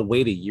don't want to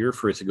wait a year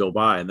for it to go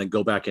by and then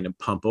go back in and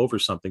pump over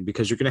something,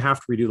 because you're going to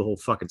have to redo the whole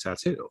fucking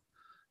tattoo.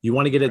 You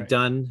want to get it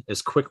done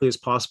as quickly as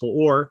possible.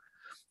 Or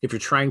if you're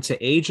trying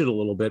to age it a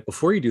little bit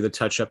before you do the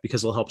touch up,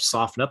 because it'll help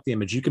soften up the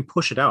image, you can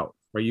push it out,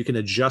 right? You can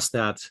adjust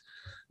that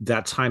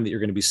time that you're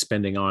going to be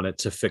spending on it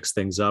to fix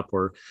things up,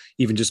 or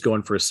even just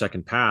going for a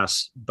second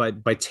pass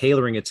by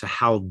tailoring it to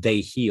how they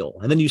heal.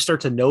 And then you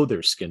start to know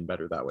their skin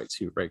better that way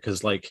too, right?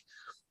 Because like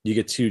you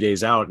get 2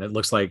 days out and it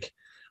looks like,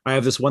 I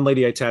have this one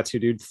lady I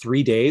tattooed, dude,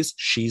 3 days,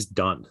 she's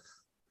done.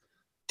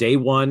 Day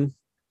 1,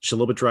 she's a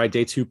little bit dry.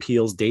 Day 2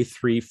 peels. Day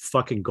 3,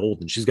 fucking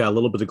golden. She's got a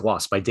little bit of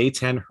gloss. By day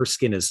 10, her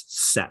skin is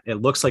set.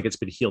 It looks like it's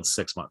been healed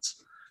 6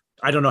 months.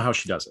 I don't know how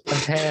she does it. I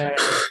had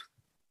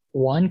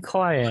one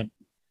client,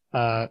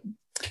 I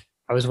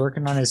was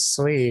working on his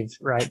sleeve,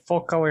 right?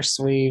 Full color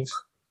sleeve,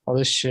 all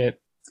this shit.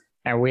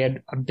 And we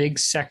had a big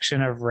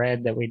section of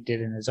red that we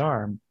did in his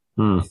arm.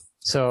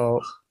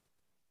 So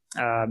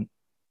I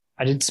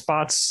did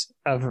spots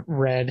of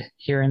red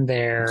here and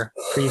there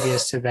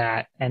previous to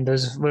that. And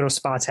those little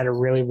spots had a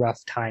really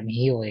rough time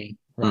healing.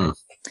 Right?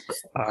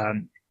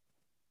 And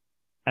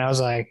I was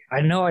like,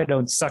 I know I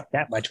don't suck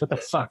that much. What the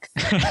fuck?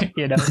 So,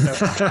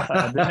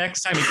 the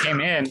next time he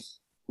came in,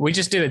 we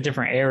just did a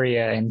different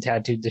area and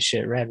tattooed the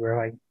shit red. We're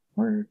like,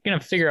 we're going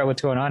to figure out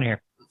what's going on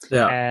here.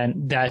 Yeah.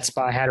 And that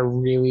spot had a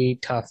really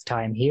tough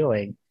time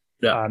healing.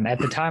 Yeah. At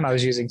the time I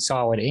was using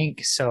solid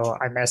ink. So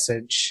I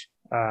messaged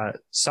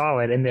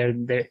Solid, and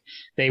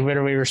they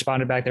literally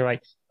responded back. They're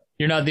like,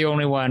 you're not the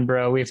only one,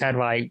 bro. We've had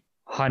like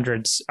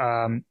hundreds.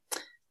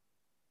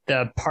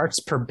 The parts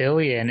per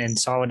billion in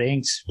Solid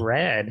Ink's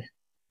red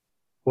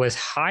was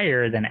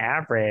higher than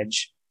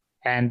average.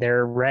 And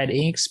their red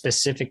ink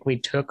specifically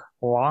took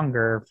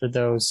longer for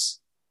those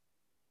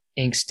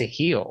inks to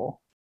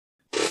heal.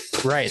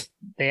 Right.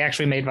 They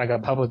actually made like a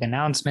public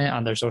announcement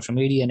on their social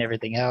media and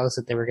everything else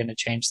that they were going to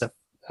change the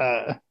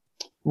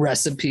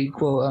recipe,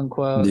 quote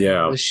unquote.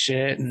 Yeah. This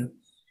shit.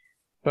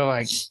 But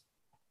like,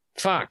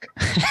 fuck.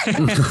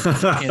 So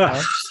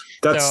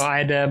I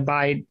had to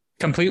buy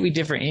completely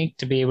different ink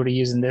to be able to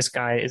use in this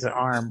guy as an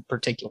arm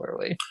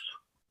particularly.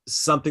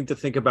 Something to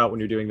think about when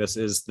you're doing this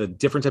is the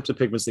different types of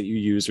pigments that you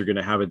use are going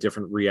to have a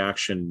different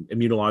reaction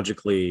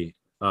immunologically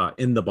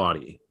in the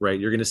body, right?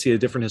 You're going to see a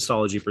different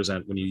histology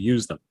present when you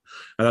use them.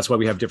 And that's why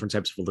we have different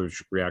types of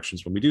allergic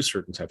reactions when we do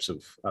certain types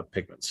of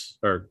pigments,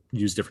 or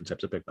use different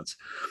types of pigments.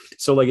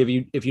 So like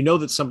if you know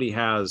that somebody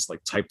has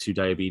like type 2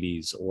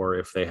 diabetes, or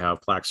if they have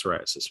plaque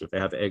psoriasis, or if they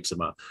have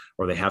eczema,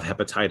 or they have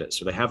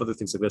hepatitis, or they have other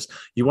things like this,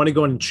 you want to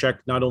go and check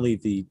not only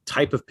the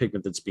type of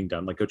pigment that's being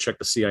done, like go check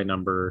the CI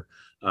number,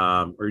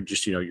 or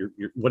just, your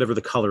whatever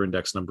the color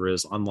index number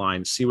is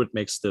online, see what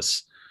makes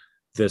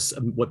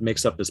what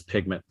makes up this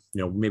pigment,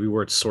 maybe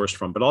where it's sourced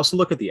from, but also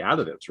look at the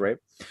additives, right?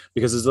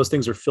 Because as those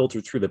things are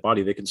filtered through the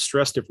body, they can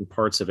stress different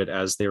parts of it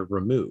as they're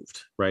removed,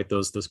 right?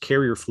 Those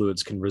carrier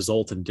fluids can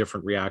result in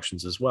different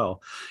reactions as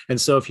well. And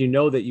so if you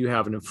know that you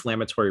have an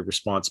inflammatory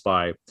response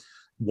by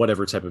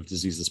whatever type of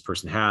disease this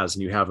person has,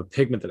 and you have a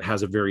pigment that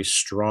has a very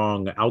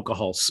strong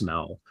alcohol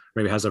smell,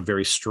 maybe has a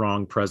very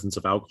strong presence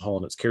of alcohol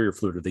in its carrier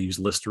fluid, or they use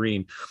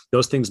Listerine,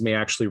 those things may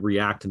actually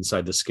react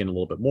inside the skin a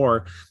little bit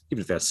more,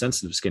 even if they have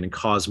sensitive skin, and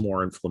cause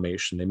more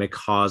inflammation. They may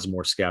cause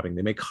more scabbing.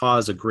 They may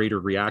cause a greater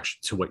reaction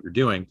to what you're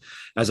doing,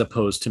 as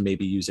opposed to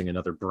maybe using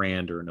another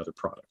brand or another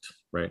product,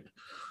 right?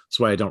 That's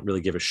why I don't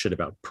really give a shit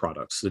about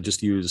products. I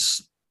just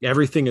use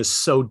everything is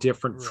so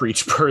different for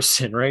each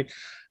person, right?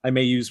 I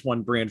may use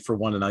one brand for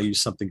one and I'll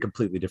use something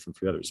completely different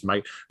for the others.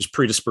 There's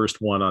predispersed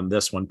one on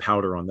this one,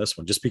 powder on this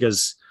one, just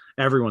because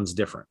everyone's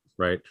different,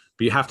 right?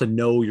 But you have to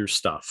know your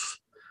stuff,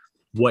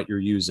 what you're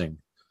using,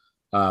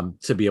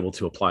 to be able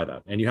to apply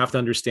that. And you have to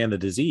understand the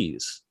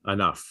disease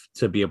enough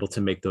to be able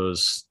to make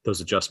those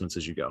adjustments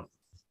as you go.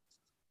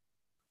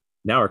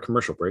 Now our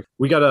commercial break.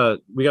 We got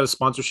a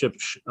sponsorship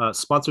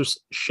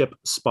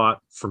spot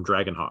from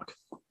Dragonhawk.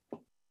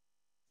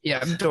 Yeah,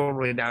 I'm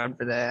totally down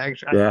for that.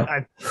 Actually,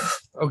 Yeah.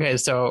 Okay,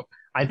 so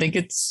I think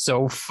it's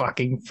so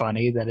fucking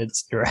funny that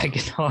it's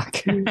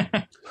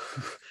Dragonhawk.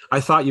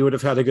 I thought you would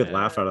have had a good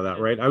laugh out of that,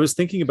 right? I was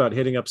thinking about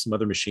hitting up some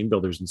other machine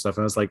builders and stuff,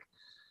 and I was like,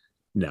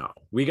 no,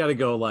 we got to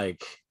go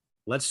like,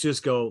 let's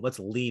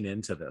lean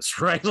into this,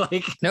 right?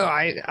 Like, no,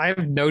 I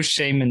have no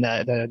shame in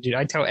that, dude.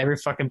 I tell every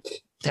fucking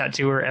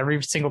tattooer,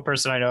 every single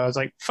person I know, I was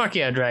like, fuck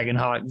yeah,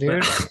 Dragonhawk,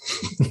 dude.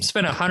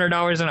 Spend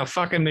 $100 on a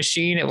fucking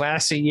machine, it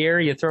lasts a year,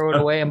 you throw it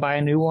away and buy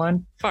a new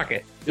one. Fuck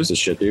it. Gives a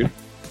shit, dude.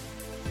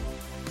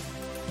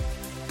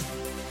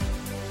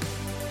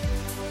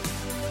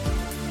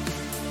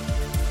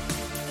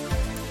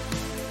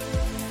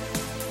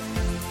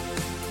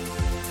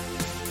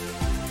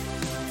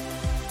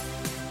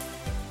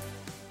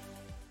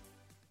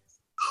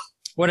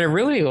 What I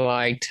really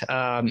liked,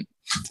 in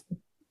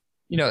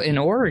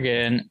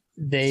Oregon,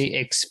 they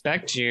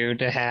expect you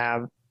to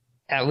have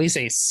at least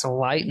a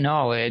slight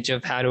knowledge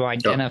of how to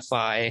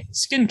identify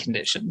skin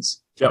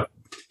conditions. Yep.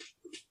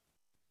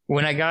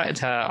 When I got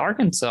to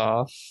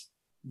Arkansas,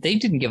 they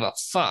didn't give a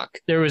fuck.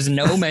 There was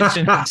no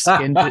mention of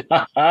skin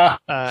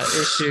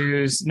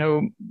issues,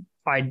 no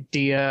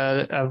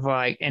idea of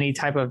like any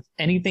type of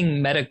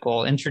anything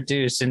medical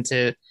introduced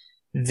into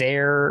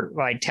their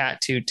like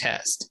tattoo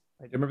test.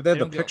 I remember they had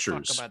the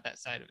pictures about that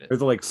side of it. Or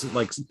the like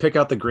pick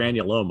out the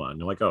granuloma and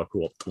you're like, oh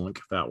cool, doink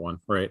that one,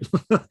 right?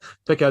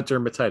 Pick out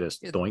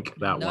dermatitis, doink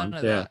that one.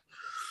 Yeah. That.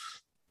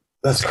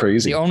 That's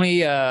crazy. The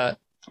only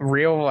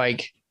real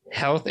like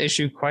health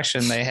issue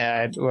question they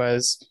had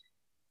was,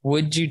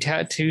 would you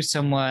tattoo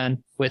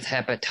someone with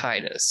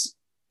hepatitis?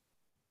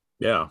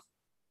 Yeah.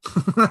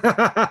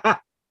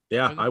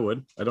 Yeah, I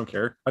would. I don't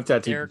care. I've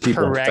tattooed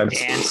people. Their correct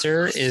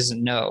answer is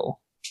no.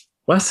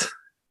 What?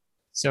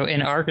 So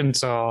in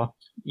Arkansas,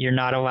 you're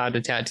not allowed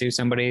to tattoo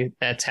somebody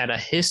that's had a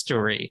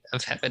history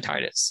of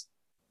hepatitis.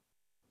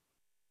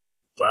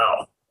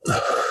 Wow.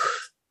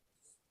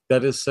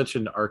 That is such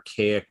an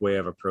archaic way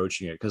of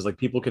approaching it, because like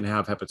people can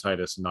have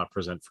hepatitis and not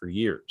present for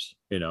years,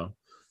 they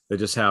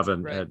just have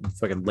a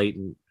fucking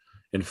latent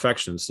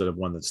infection instead of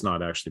one that's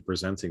not actually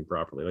presenting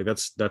properly. Like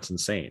that's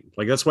insane.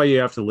 Like that's why you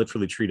have to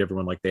literally treat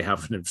everyone like they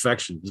have an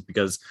infection, just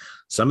because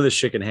some of this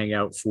shit can hang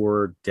out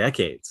for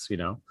decades.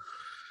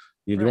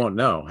 You won't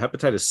know.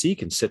 Hepatitis C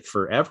can sit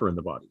forever in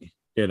the body.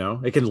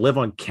 It can live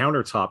on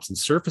countertops and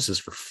surfaces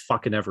for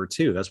fucking ever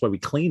too. That's why we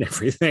clean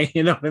everything.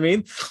 You know what I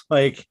mean?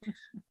 Like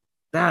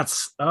that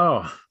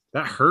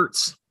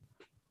hurts.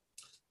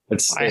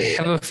 I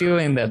have a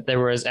feeling that there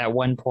was at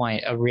one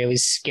point a really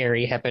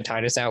scary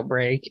hepatitis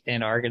outbreak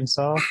in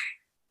Arkansas.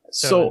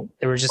 So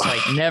they were just like,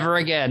 never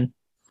again.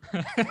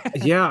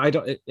 Yeah, I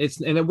don't.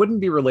 It wouldn't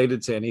be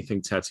related to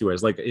anything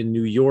tattoo-wise. Like in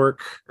New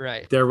York,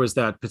 right? There was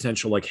that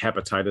potential like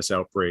hepatitis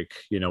outbreak,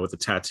 with the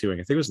tattooing.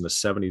 I think it was in the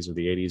 70s or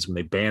the 80s when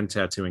they banned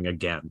tattooing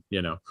again.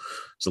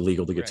 It's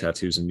illegal to get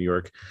tattoos in New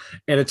York,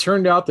 and it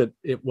turned out that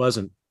it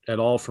wasn't at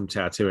all from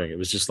tattooing. It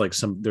was just like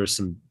there's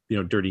some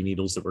dirty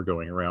needles that were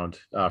going around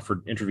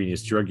for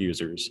intravenous drug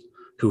users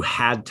who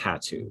had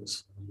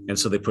tattoos, and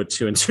so they put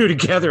two and two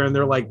together, and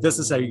they're like, "This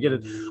is how you get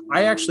it."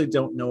 I actually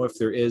don't know if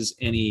there is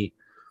any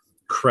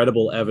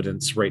credible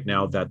evidence right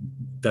now that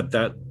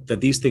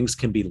these things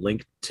can be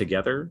linked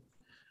together.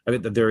 I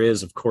mean, that there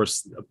is, of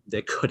course,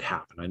 it could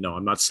happen. I know.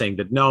 I'm not saying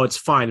that. No, it's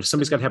fine if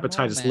somebody's got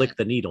hepatitis, lick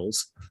the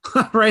needles,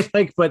 right?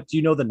 Like, but do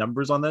you know the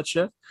numbers on that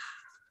shit?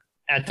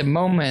 At the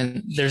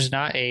moment, there's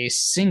not a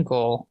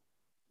single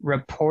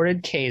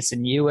reported case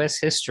in U.S.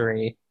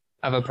 history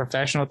of a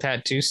professional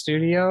tattoo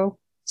studio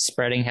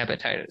spreading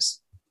hepatitis.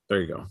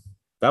 There you go.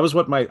 That was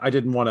what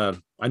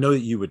I know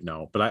that you would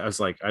know, but I was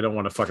like, I don't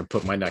want to fucking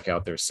put my neck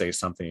out there, say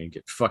something and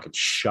get fucking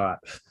shot.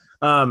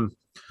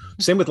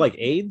 Same with like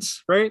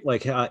AIDS, right?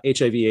 Like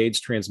HIV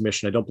AIDS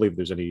transmission. I don't believe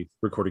there's any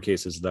recorded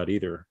cases of that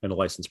either in a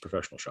licensed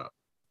professional shop.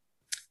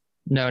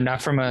 No,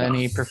 not from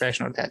any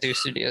professional tattoo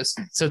studios.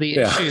 So the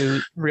issue,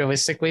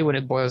 realistically, when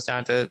it boils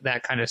down to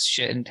that kind of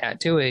shit in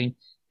tattooing,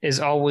 is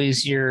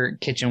always your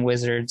kitchen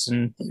wizards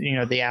and,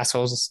 the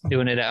assholes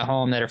doing it at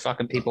home that are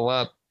fucking people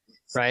up,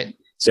 right?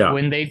 So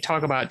when they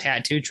talk about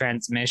tattoo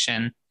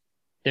transmission,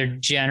 they're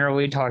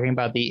generally talking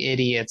about the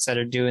idiots that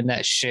are doing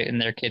that shit in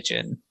their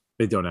kitchen.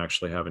 They don't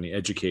actually have any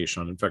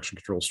education on infection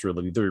control,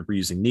 sterility. They're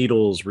reusing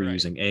needles,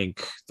 reusing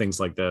ink,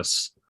 things like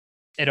this.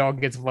 It all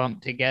gets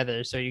lumped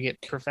together. So you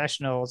get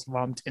professionals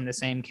lumped in the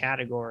same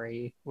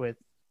category with,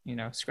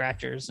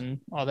 scratchers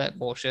and all that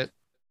bullshit.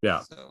 Yeah.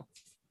 So.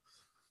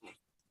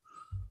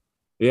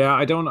 Yeah,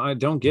 I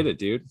don't get it,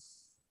 dude.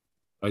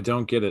 I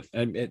don't get it.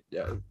 And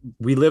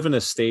we live in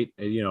a state,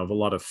 of a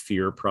lot of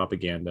fear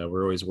propaganda.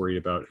 We're always worried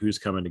about who's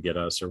coming to get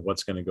us or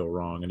what's going to go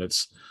wrong. And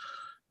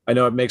I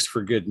know it makes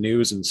for good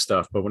news and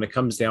stuff, but when it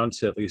comes down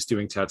to at least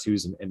doing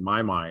tattoos in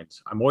my mind,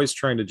 I'm always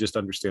trying to just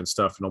understand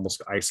stuff and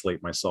almost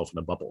isolate myself in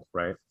a bubble,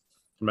 right?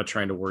 I'm not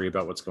trying to worry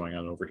about what's going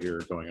on over here,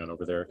 going on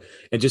over there,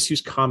 and just use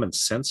common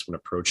sense when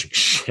approaching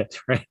shit,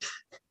 right?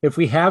 If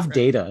we have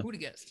data,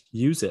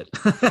 use it,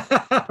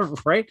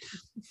 right?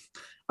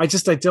 I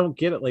don't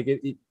get it. Like,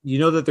 you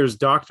know that there's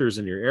doctors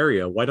in your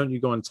area. Why don't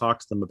you go and talk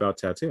to them about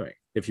tattooing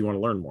if you want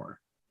to learn more?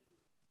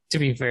 To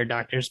be fair,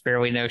 doctors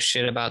barely know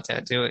shit about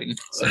tattooing.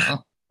 So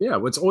yeah,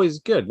 it's always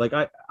good. Like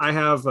I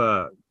have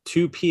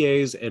 2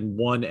 PAs and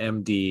 1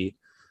 MD,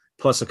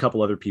 plus a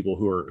couple other people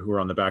who are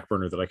on the back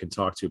burner that I can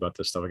talk to about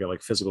this stuff. I got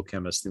like physical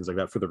chemists, things like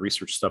that for the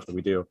research stuff that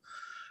we do.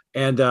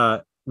 And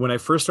when I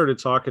first started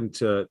talking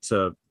to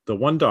the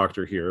one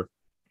doctor here,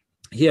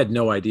 he had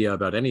no idea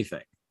about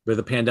anything. But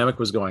the pandemic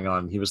was going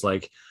on. He was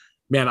like,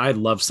 man, I'd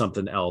love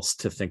something else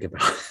to think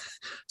about.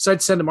 So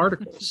I'd send him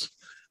articles.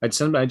 I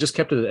just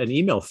kept an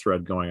email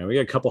thread going. We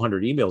got a couple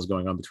hundred emails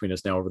going on between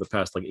us now over the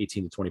past like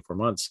 18 to 24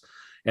 months.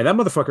 And that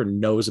motherfucker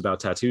knows about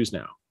tattoos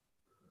now.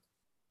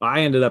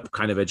 I ended up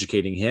kind of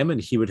educating him,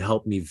 and he would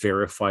help me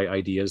verify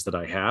ideas that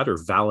I had or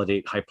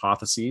validate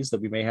hypotheses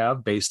that we may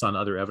have based on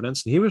other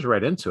evidence. And he was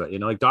right into it.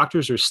 Like,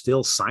 doctors are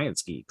still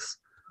science geeks.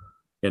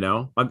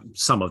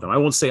 Some of them. I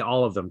won't say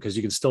all of them, because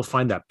you can still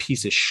find that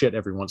piece of shit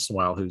every once in a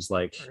while who's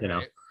like,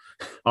 right.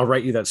 I'll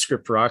write you that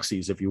script for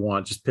Oxys if you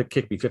want. Just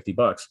kick me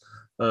 $50.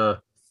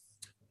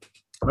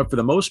 But for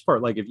the most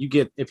part, like,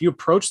 if you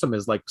approach them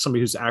as like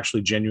somebody who's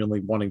actually genuinely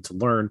wanting to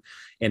learn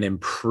and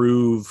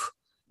improve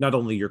not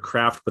only your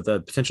craft but the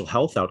potential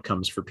health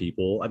outcomes for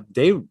people,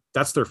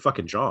 that's their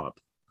fucking job.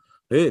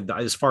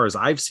 As far as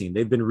I've seen,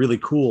 they've been really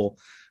cool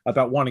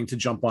about wanting to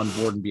jump on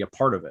board and be a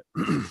part of it.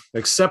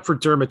 Except for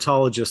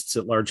dermatologists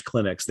at large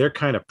clinics. They're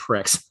kind of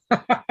pricks.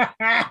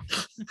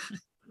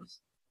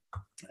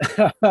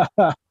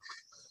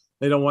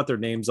 They don't want their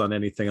names on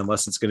anything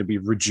unless it's going to be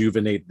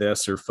rejuvenate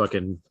this or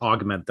fucking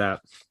augment that.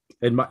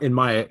 In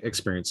my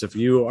experience, if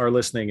you are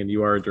listening and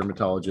you are a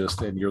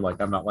dermatologist and you're like,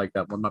 I'm not like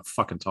that, well, I'm not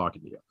fucking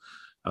talking to you.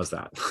 How's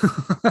that?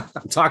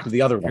 I'm talking to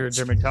the other ones.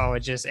 You're a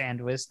dermatologist and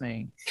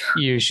listening.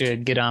 You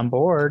should get on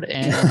board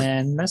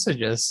and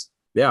message us.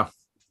 Yeah.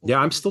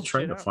 I'm still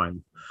trying to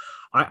find.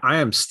 I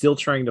am still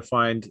trying to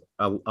find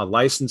a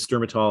licensed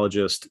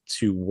dermatologist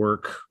to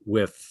work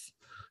with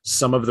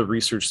some of the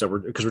research that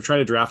because we're trying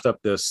to draft up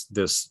this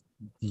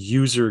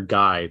user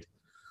guide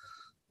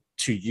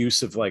to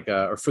use of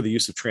or for the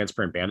use of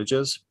transparent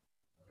bandages.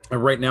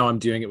 And right now I'm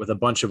doing it with a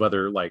bunch of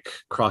other like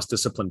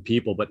cross-discipline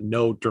people, but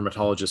no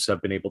dermatologists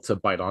have been able to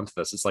bite onto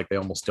this. It's like they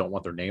almost don't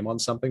want their name on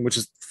something, which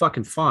is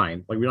fucking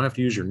fine. Like, we don't have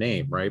to use your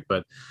name, right?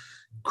 But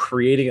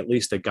creating at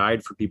least a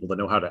guide for people to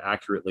know how to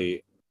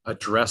accurately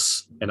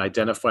address and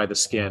identify the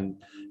skin,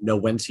 know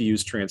when to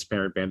use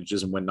transparent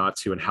bandages and when not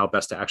to, and how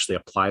best to actually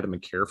apply them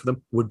and care for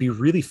them would be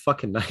really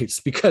fucking nice,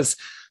 because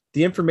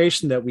the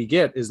information that we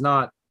get is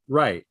not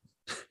right.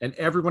 And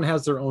everyone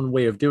has their own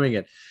way of doing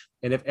it.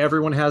 And if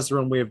everyone has their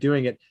own way of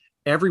doing it,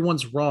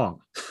 everyone's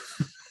wrong.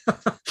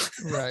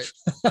 Right.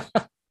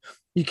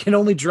 You can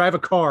only drive a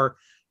car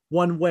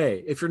one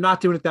way. If you're not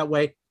doing it that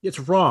way, it's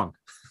wrong.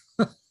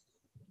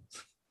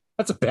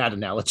 That's a bad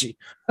analogy.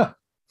 That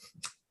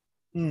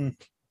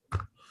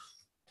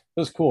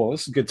was cool.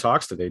 This is good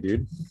talks today,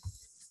 dude.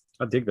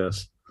 I dig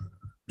this.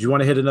 Do you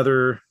want to hit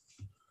another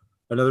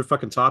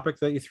fucking topic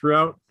that you threw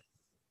out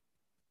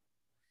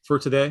for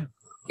today?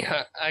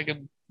 Yeah, I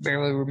can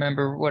barely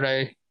remember what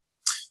I.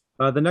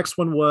 The next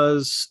one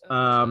was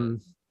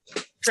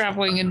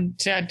traveling and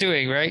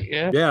tattooing, right?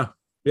 Yeah.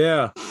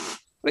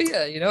 But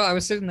yeah, I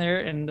was sitting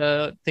there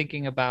and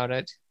thinking about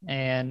it,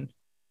 and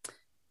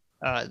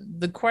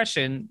the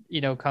question,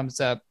 comes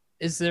up: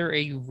 is there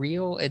a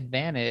real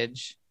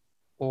advantage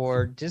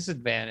or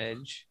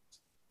disadvantage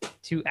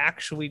to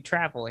actually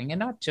traveling, and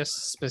not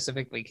just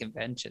specifically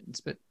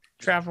conventions, but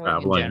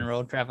traveling in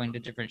general, traveling to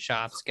different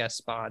shops, guest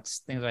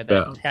spots, things like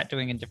that,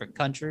 tattooing in different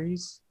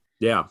countries,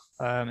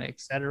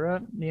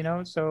 etc.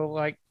 So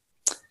like,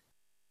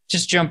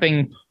 just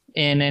jumping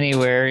in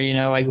anywhere,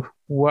 like,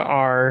 what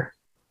are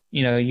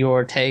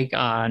your take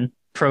on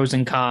pros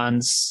and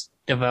cons,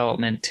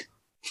 development,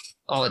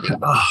 all of the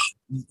above?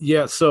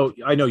 Yeah, so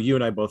I know you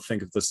and I both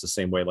think of this the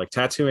same way. Like,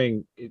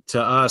 tattooing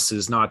to us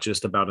is not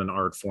just about an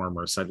art form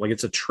or something. Like,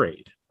 it's a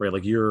trade, right?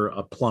 Like, you're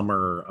a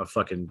plumber, a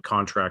fucking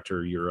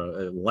contractor, you're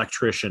an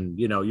electrician.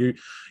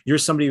 You're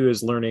somebody who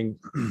is learning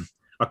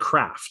a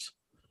craft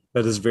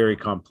that is very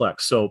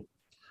complex. So,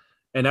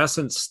 in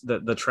essence,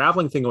 the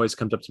traveling thing always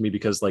comes up to me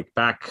because, like,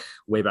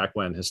 way back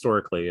when,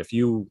 historically, if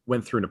you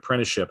went through an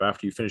apprenticeship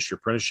after you finished your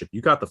apprenticeship, you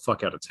got the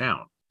fuck out of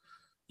town.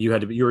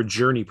 You're a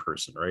journey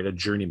person, right? A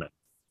journeyman.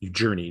 You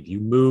journeyed,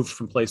 you moved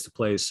from place to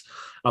place,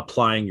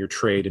 applying your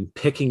trade and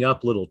picking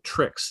up little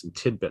tricks and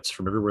tidbits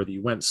from everywhere that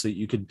you went so that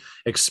you could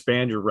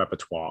expand your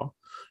repertoire,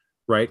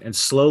 right? And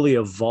slowly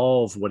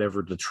evolve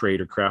whatever the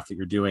trade or craft that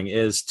you're doing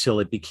is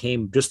till it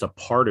became just a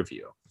part of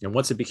you. And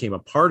once it became a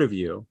part of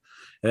you,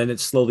 and then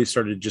it slowly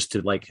started just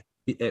to like,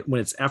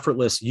 when it's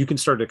effortless, you can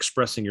start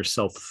expressing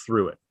yourself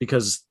through it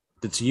because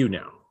it's you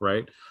now,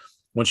 right?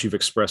 Once you've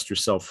expressed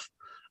yourself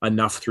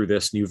enough through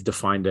this and you've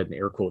defined an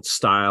air quote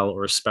style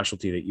or a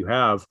specialty that you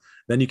have,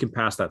 then you can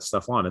pass that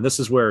stuff on. And this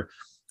is where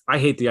I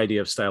hate the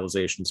idea of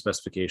stylization,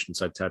 specification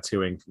side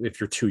tattooing if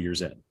you're 2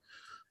 years in.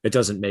 It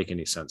doesn't make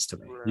any sense to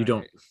me.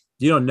 Right.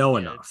 You don't know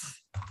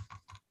enough.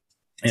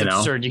 It's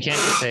absurd. You can't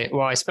just say,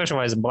 well, I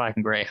specialize in black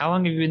and gray. How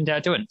long have you been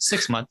tattooing?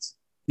 6 months.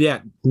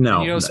 Yeah, no.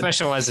 And you don't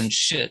specialize in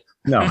shit.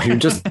 No, you're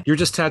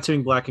just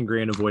tattooing black and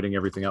gray and avoiding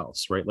everything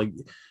else, right? Like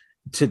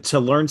to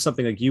learn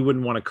something, like you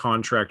wouldn't want a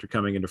contractor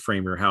coming in to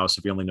frame your house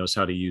if he only knows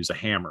how to use a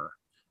hammer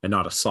and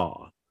not a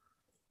saw,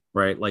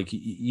 right? Like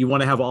you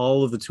want to have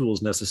all of the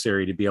tools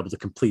necessary to be able to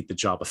complete the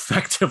job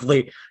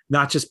effectively,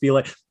 not just be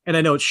like, and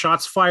I know it's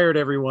shots fired,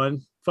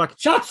 everyone. Fuck,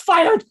 shots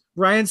fired.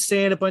 Ryan's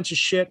saying a bunch of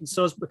shit, and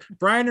so is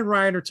Brian, and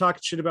Ryan are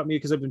talking shit about me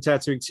because I've been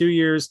tattooing 2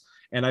 years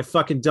and I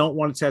fucking don't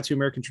want to tattoo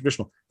American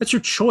traditional. That's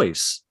your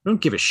choice. I don't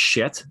give a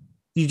shit.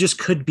 You just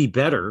could be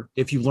better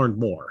if you learned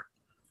more.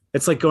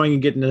 It's like going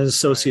and getting an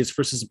associate's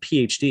versus a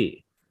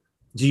PhD.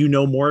 Do you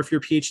know more if you're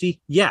a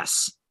PhD?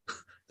 Yes.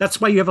 That's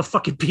why you have a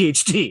fucking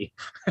PhD.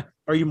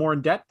 Are you more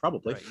in debt?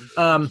 Probably.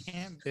 Right. You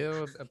can't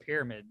build a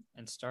pyramid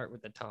and start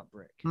with the top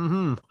brick.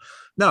 Mm-hmm.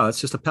 No, it's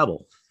just a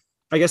pebble.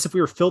 I guess if we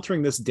were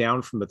filtering this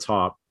down from the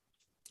top,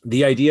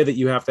 the idea that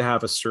you have to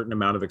have a certain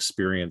amount of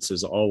experience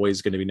is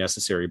always going to be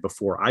necessary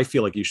before I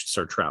feel like you should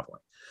start traveling.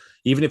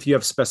 Even if you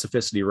have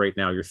specificity right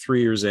now, you're 3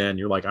 years in,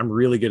 you're like, I'm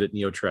really good at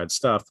neotrad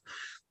stuff.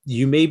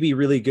 You may be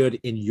really good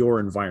in your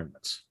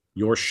environment,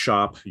 your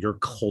shop, your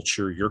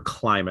culture, your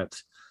climate,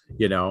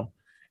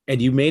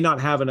 and you may not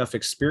have enough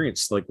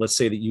experience. Like, let's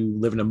say that you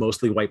live in a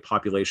mostly white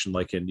population,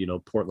 like in,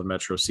 Portland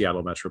Metro,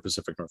 Seattle Metro,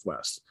 Pacific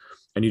Northwest,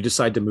 and you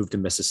decide to move to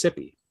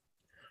Mississippi,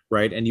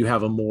 right? And you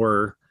have a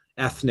more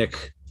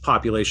ethnic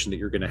population that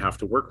you're going to have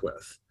to work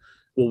with.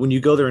 Well, when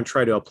you go there and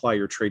try to apply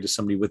your trade to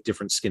somebody with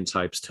different skin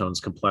types, tones,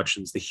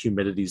 complexions, the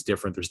humidity is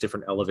different. There's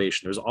different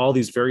elevation. There's all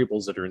these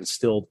variables that are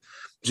instilled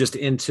just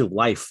into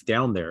life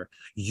down there.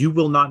 You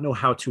will not know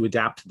how to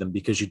adapt to them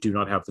because you do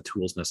not have the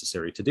tools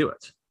necessary to do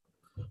it.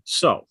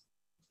 So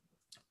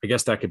I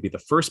guess that could be the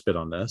first bit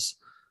on this.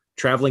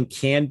 Traveling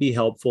can be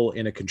helpful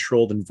in a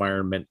controlled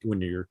environment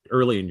when you're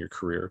early in your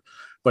career,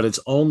 but it's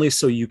only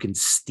so you can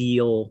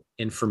steal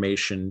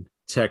information,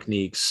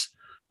 techniques.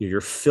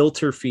 You're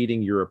filter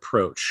feeding your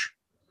approach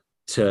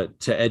to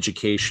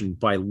education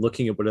by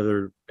looking at what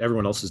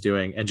everyone else is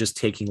doing and just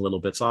taking little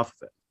bits off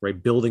of it,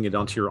 right? Building it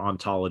onto your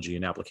ontology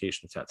and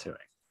application of tattooing.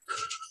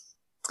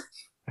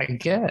 I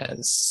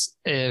guess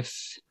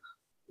if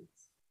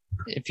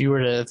you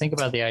were to think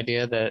about the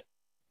idea that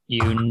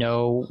you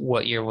know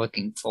what you're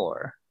looking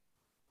for.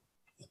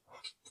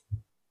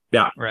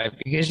 Yeah. Right.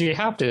 Because you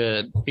have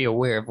to be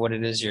aware of what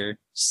it is you're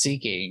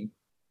seeking.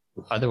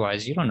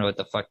 Otherwise, you don't know what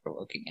the fuck you're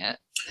looking at.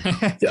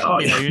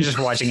 You're just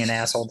watching an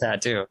asshole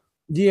tattoo.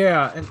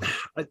 Yeah.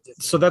 And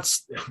so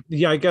that's,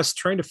 I guess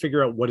trying to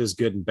figure out what is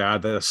good and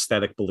bad, the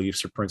aesthetic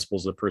beliefs or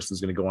principles a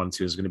person's going to go on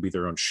to is going to be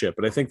their own shit.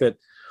 But I think that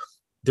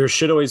there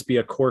should always be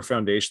a core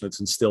foundation that's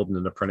instilled in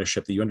an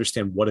apprenticeship that you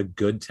understand what a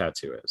good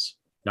tattoo is.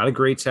 Not a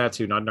great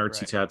tattoo, not an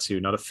artsy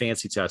tattoo, not a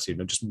fancy tattoo.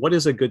 No, just what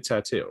is a good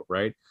tattoo,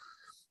 right?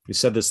 You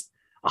said this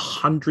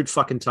 100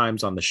 fucking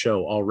times on the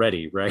show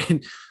already,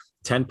 right?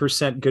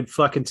 10% good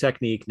fucking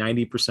technique,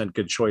 90%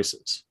 good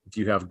choices. If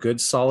you have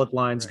good solid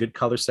lines, good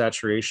color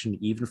saturation,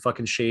 even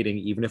fucking shading,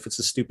 even if it's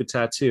a stupid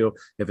tattoo,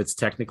 if it's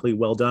technically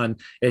well done,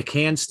 it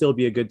can still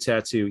be a good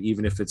tattoo,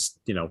 even if it's,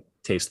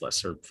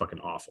 tasteless or fucking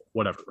awful,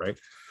 whatever, right?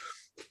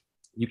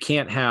 You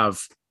can't have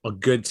a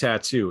good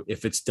tattoo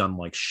if it's done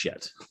like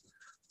shit.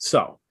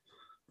 So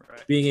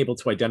being able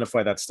to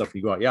identify that stuff,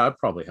 you go out, it'd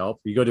probably help.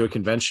 You go to a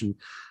convention,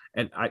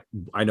 and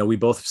I know we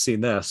both have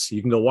seen this.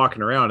 You can go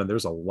walking around and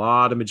there's a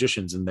lot of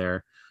magicians in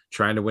there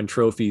trying to win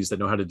trophies that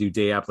know how to do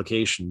day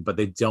application, but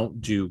they don't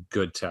do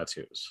good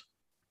tattoos,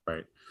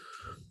 right?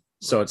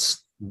 So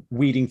it's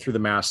weeding through the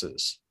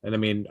masses. And I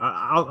mean,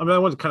 I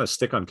want to kind of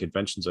stick on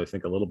conventions, I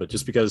think, a little bit,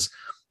 just because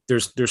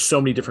there's so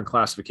many different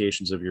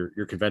classifications of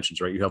your conventions,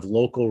 right? You have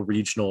local,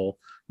 regional,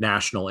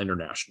 national,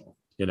 international,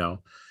 And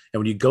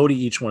when you go to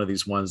each one of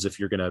these ones, if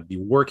you're going to be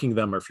working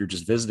them or if you're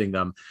just visiting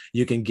them,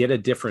 you can get a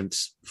different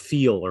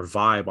feel or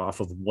vibe off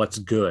of what's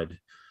good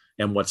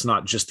and what's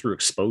not just through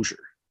exposure,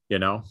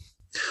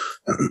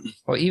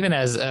 Well, even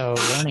as a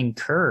learning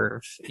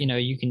curve,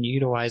 you can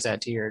utilize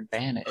that to your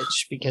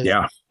advantage because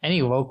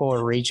any local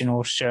or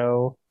regional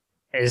show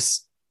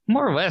is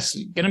more or less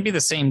going to be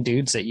the same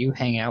dudes that you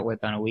hang out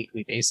with on a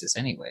weekly basis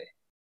anyway.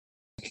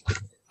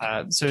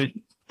 So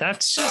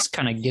that's just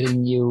kind of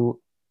getting you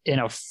in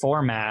a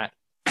format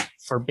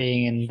for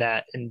being in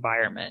that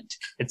environment.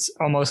 It's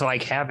almost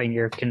like having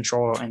your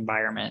control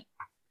environment.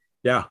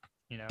 Yeah.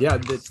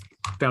 The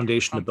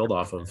foundation to build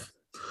off of.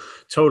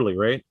 Totally.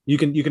 Right. You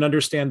can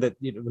understand that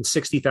when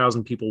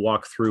 60,000 people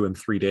walk through in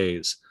 3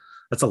 days,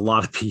 That's a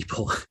lot of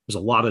people. There's a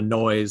lot of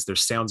noise.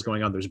 There's sounds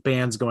going on. There's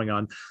bands going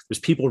on. There's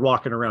people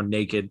walking around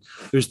naked.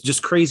 There's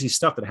just crazy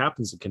stuff that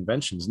happens at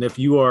conventions. And if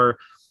you are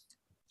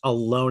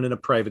alone in a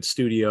private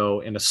studio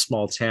in a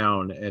small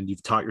town and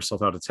you've taught yourself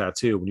how to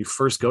tattoo, when you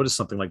first go to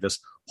something like this,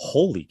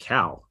 holy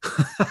cow,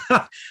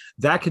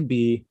 that can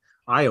be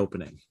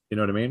eye-opening. You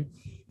know what I mean?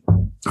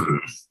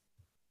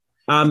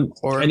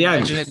 Or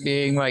imagine it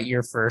being like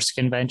your first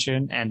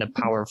convention and the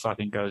power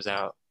fucking goes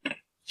out.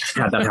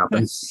 Yeah, that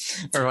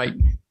happens. Or like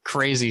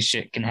crazy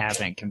shit can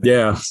happen at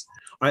conventions.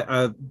 Yeah.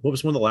 I what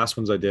was one of the last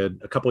ones I did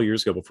a couple of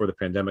years ago before the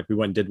pandemic? We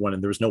went and did one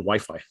and there was no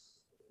Wi-Fi.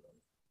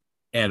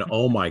 And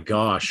oh my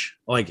gosh,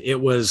 like it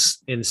was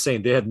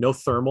insane. They had no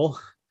thermal.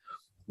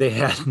 They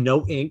had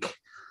no ink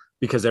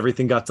because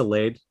everything got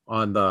delayed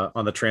on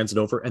the transit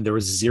over, and there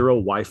was zero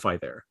Wi-Fi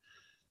there.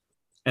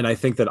 And I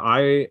think that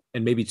I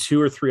and maybe 2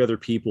 or 3 other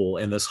people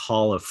in this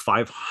hall of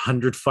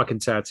 500 fucking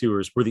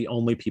tattooers were the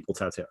only people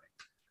tattooing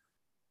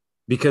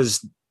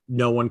because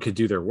no one could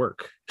do their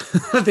work.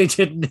 They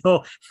didn't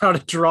know how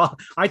to draw.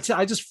 I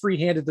just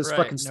free-handed this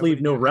fucking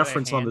sleeve, no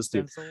reference on this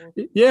dude.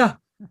 Yeah,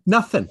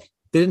 nothing.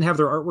 They didn't have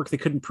their artwork. They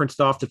couldn't print it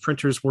off. The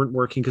printers weren't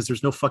working because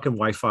there's no fucking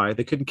Wi-Fi.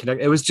 They couldn't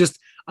connect. It was just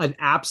an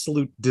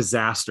absolute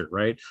disaster,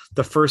 right?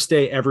 The first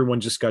day,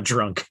 everyone just got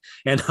drunk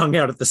and hung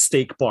out at the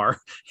steak bar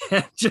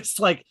and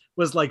just like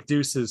was like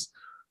deuces.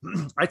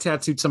 I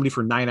tattooed somebody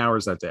for 9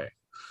 hours that day.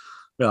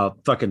 Well,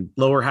 fucking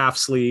lower half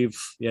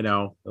sleeve, you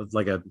know,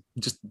 like a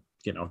just,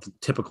 you know,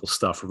 typical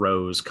stuff,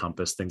 rose,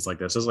 compass, things like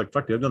this. I was like,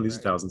 fuck, dude, I've done these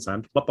 1,000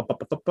 times.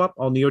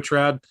 All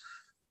Neotrad,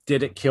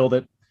 did it, killed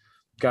it.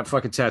 Got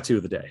fucking tattoo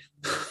of the day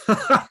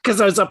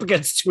because I was up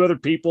against 2 other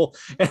people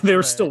and they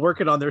were still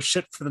working on their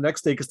shit for the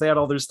next day because they had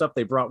all their stuff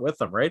they brought with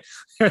them, right?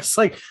 It's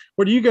like,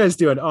 what are you guys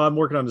doing? Oh, I'm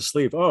working on the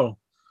sleeve. Oh,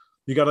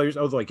 you got all your,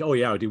 I was like, oh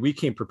yeah, dude, we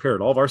came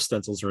prepared. All of our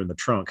stencils are in the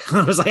trunk.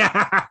 I was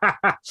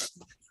like,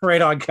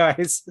 right on,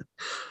 guys.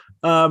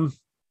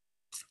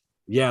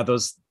 Yeah,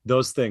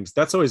 those things.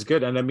 That's always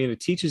good. And I mean,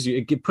 it teaches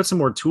you, it puts some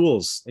more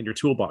tools in your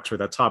toolbox or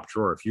that top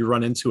drawer. If you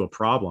run into a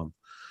problem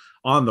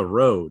on the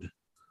road,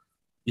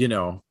 you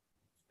know,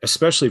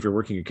 especially if you're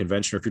working a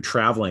convention or if you're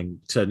traveling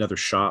to another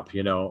shop,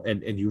 you know,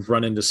 and you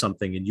run into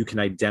something and you can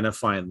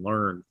identify and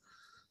learn,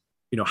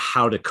 you know,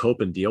 how to cope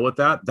and deal with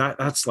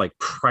that's like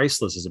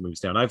priceless as it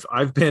moves down.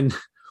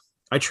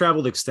 I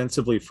traveled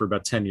extensively for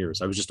about 10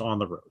 years. I was just on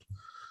the road.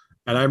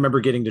 And I remember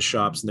getting to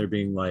shops and they're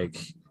being like,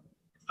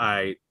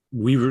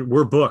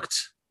 we're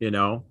booked, you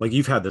know, like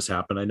you've had this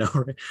happen, I know,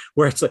 right?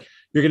 Where it's like,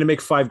 you're going to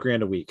make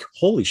 $5,000 a week.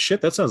 Holy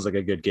shit. That sounds like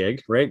a good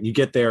gig, right? You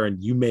get there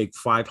and you make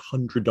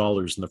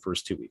 $500 in the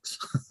first 2 weeks.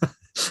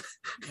 It's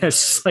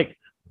just like,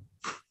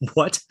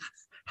 what?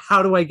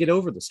 How do I get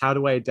over this? How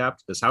do I adapt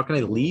to this? How can I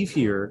leave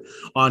here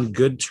on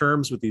good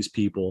terms with these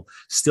people,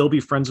 still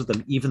be friends with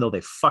them, even though they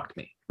fucked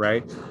me,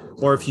 right?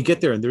 Or if you get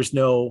there and there's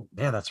no,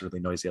 man, that's really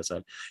noisy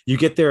outside. You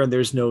get there and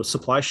there's no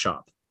supply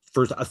shop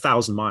for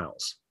 1,000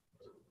 miles.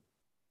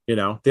 You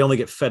know, they only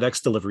get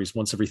FedEx deliveries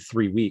once every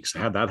 3 weeks. I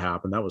had that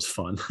happen. That was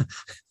fun.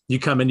 You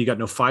come in, you got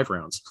no 5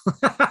 rounds,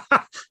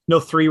 no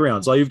 3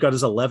 rounds. All you've got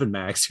is 11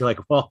 mags. You're like,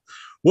 well,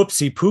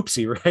 whoopsie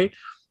poopsie, right?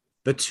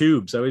 The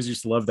tubes. I always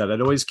used to love that.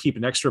 I'd always keep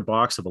an extra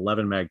box of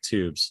 11 mag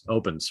tubes,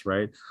 opens,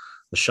 right?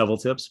 The shovel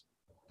tips.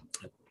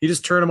 You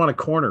just turn them on a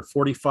corner,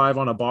 45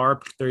 on a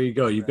bar. There you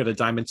go. You've got a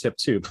diamond tip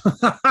tube.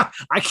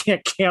 I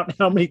can't count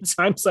how many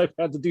times I've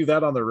had to do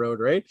that on the road,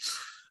 right?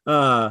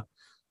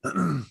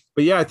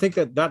 But yeah, I think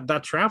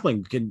that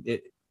traveling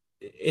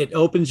it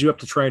opens you up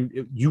to try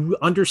and you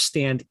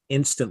understand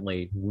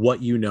instantly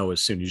what you know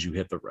as soon as you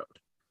hit the road,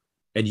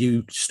 and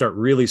you start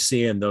really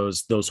seeing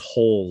those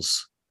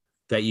holes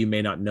that you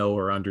may not know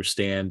or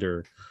understand,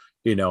 or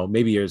you know,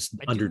 maybe is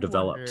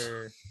underdeveloped.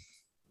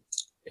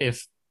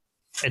 If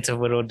it's a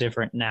little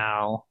different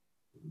now,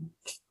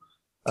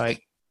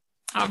 like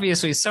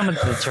obviously some of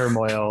the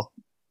turmoil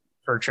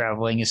for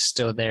traveling is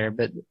still there,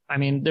 but I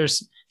mean,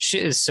 there's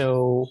shit is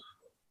so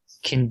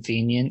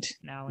convenient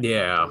now.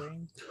 Yeah,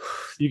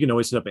 you can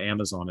always hit up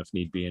Amazon if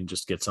need be and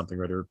just get something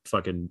right, or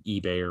fucking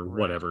eBay or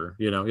whatever,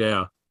 you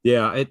know.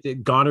 Yeah,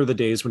 gone are the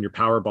days when your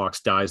power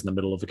box dies in the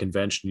middle of a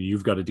convention and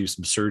you've got to do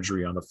some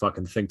surgery on the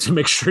fucking thing to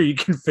make sure you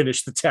can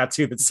finish the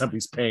tattoo that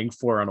somebody's paying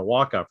for on a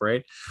walk-up,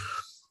 right?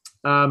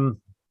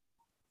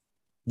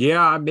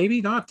 Yeah,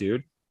 maybe not,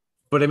 dude.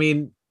 But I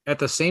mean, at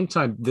the same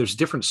time, there's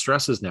different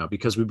stresses now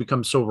because we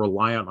become so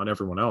reliant on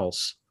everyone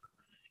else.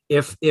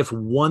 If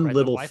one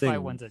little the thing, Wi-Fi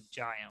one's a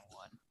giant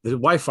one. The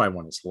Wi-Fi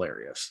one is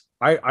hilarious.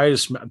 I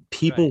just,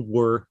 people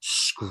were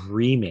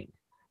screaming,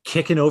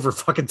 kicking over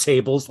fucking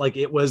tables. Like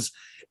it was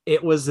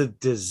a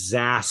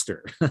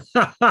disaster.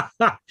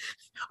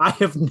 I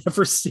have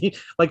never seen,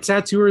 like,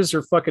 tattooers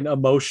are fucking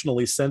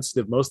emotionally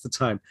sensitive most of the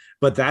time,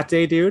 but that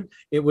day, dude,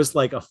 it was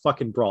like a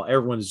fucking brawl.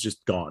 Everyone's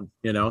just gone.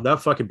 You know,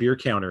 that fucking beer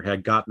counter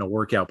had gotten a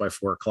workout by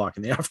 4 o'clock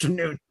in the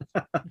afternoon.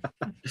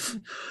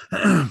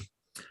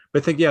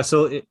 But I think, yeah,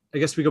 so I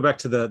guess we go back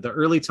to the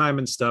early time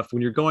and stuff.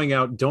 When you're going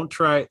out, don't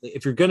try,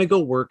 if you're going to go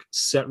work,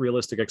 set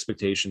realistic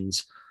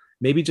expectations.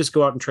 maybe just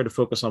go out and try to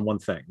focus on one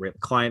thing, right?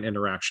 Client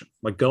interaction.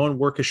 Like go and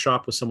work a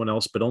shop with someone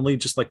else, but only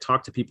just like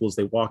talk to people as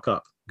they walk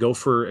up. Go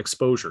for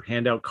exposure,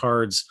 hand out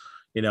cards,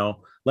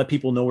 let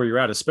people know where you're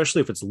at,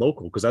 especially if it's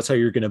local, because that's how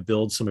you're going to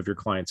build some of your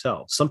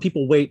clientele. Some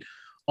people wait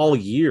all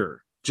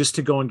year just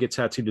to go and get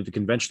tattooed at the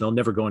convention. They'll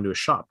never go into a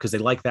shop because they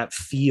like that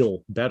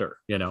feel better.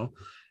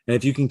 And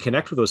if you can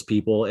connect with those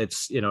people,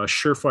 it's, a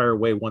surefire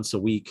way once a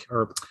week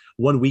or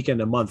one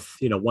weekend a month,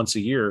 once a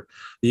year,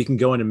 that you can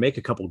go in and make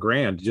a couple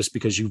grand just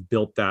because you've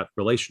built that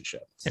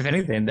relationship. If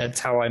anything, that's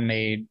how I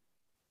made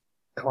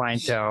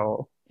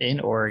clientele in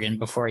Oregon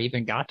before I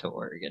even got to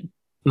Oregon.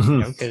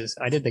 Because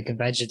I did the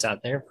conventions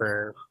out there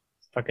for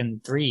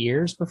fucking 3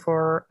 years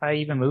before I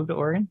even moved to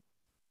Oregon.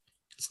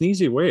 It's an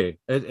easy way.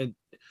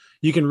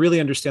 You can really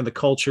understand the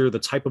culture, the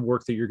type of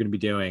work that you're going to be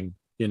doing.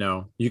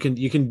 You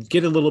can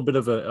get a little bit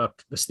of a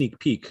sneak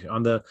peek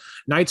on the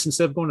nights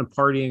instead of going and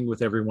partying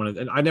with everyone.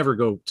 And I never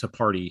go to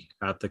party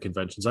at the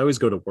conventions. I always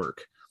go to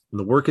work. When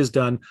the work is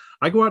done,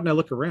 I go out and I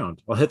look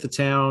around. I'll hit the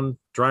town,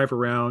 drive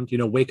around,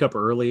 wake up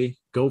early,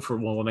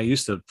 when I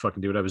used to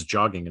fucking do it, I was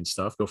jogging and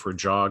stuff, go for a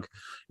jog,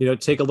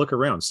 take a look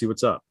around, see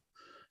what's up.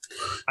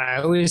 I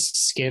always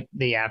skip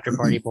the after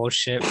party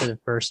bullshit for the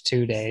first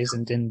 2 days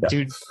and then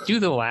do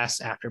the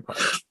last after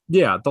party.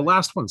 Yeah, the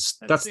last one's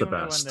that's the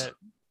best.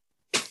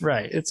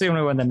 Right. It's the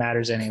only one that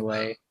matters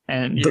anyway.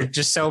 And you're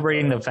just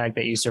celebrating the fact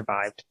that you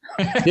survived.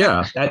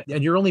 Yeah.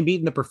 And you're only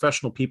meeting the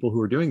professional people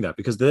who are doing that,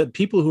 because the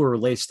people who are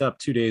laced up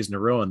 2 days in a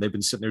row and they've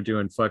been sitting there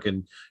doing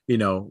fucking,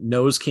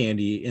 nose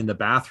candy in the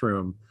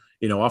bathroom,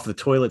 off the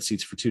toilet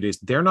seats for 2 days.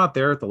 They're not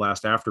there at the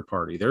last after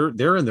party.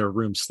 They're in their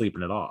room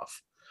sleeping it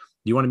off.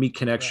 You want to meet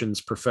connections,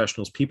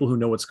 professionals, people who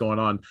know what's going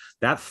on.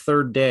 That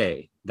third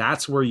day,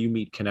 that's where you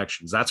meet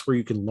connections. That's where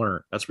you can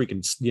learn. That's where you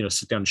can,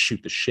 sit down and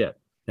shoot the shit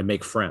and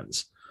make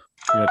friends.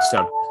 You're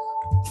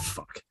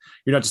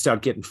not just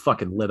out getting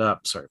fucking lit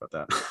up. Sorry about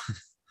that.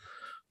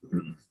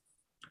 There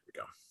we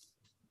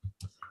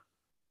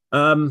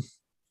go.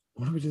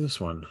 What do we do this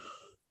one?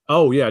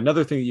 Oh yeah,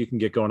 another thing that you can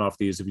get going off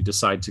these if you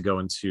decide to go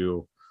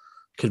into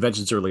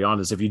conventions early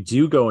on is if you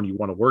do go and you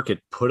want to work it,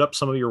 put up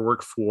some of your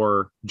work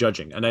for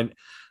judging. And then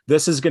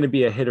this is going to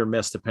be a hit or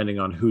miss depending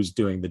on who's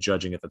doing the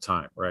judging at the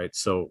time, right?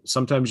 So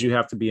sometimes you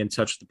have to be in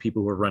touch with the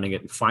people who are running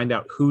it and find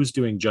out who's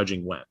doing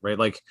judging when, right?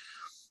 Like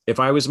if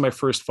I was in my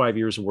first 5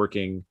 years of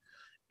working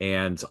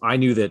and I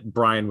knew that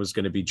Brian was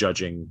going to be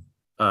judging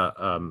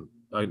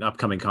an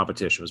upcoming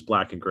competition, it was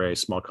black and gray,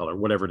 small color,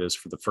 whatever it is,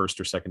 for the first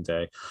or second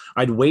day,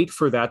 I'd wait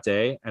for that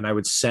day and I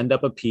would send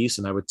up a piece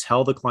and I would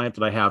tell the client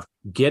that I have,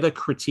 get a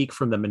critique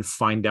from them and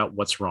find out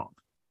what's wrong,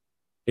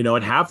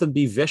 and have them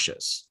be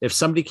vicious. If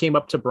somebody came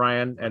up to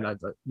Brian and,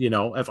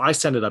 if I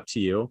send it up to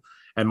you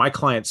and my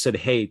client said,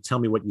 hey, tell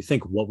me what you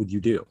think, what would you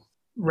do?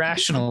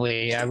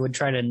 Rationally, I would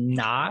try to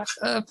not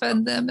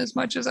offend them as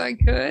much as I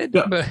could,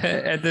 yeah. But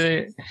at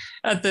the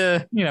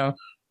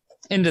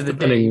end of the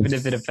day, even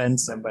if it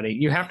offends somebody,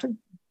 you have to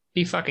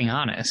be fucking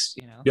honest.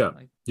 Yeah,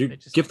 you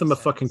give them a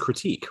fucking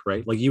critique,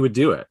 right? Like you would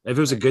do it if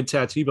it was a good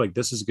tattoo. You'd be like,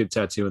 this is a good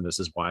tattoo and this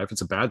is why. If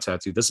it's a bad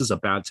tattoo, this is a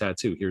bad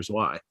tattoo, here's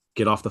why.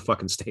 Get off the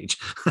fucking stage.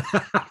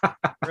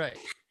 Right.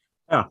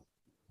 Yeah,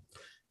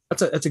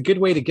 that's a good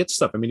way to get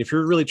stuff. I mean, if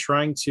you're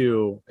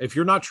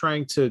not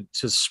trying to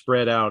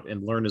spread out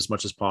and learn as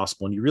much as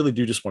possible, and you really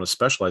do just want to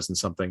specialize in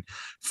something,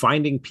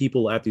 finding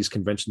people at these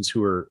conventions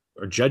who are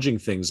judging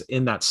things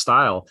in that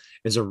style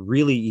is a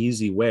really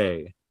easy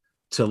way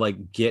to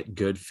like get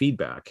good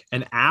feedback.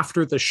 And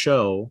after the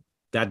show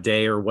that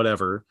day or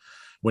whatever,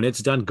 when it's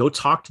done, go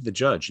talk to the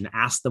judge and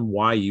ask them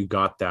why you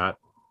got that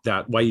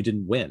why you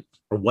didn't win,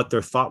 or what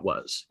their thought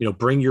was.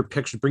 Bring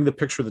the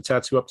picture of the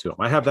tattoo up to them.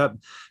 I have that.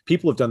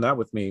 People have done that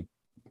with me.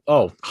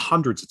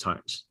 Hundreds of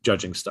times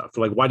judging stuff.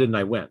 They're like, why didn't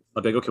I win?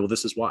 I'll be like, okay, well,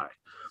 this is why.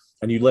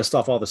 And you list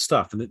off all the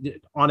stuff. And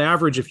on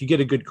average, if you get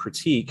a good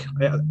critique,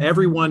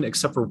 everyone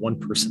except for one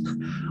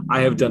person I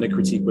have done a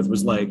critique with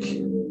was like,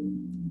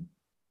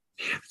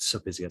 yeah, it's so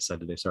busy outside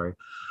today. Sorry.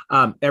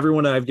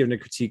 Everyone I've given a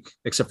critique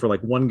except for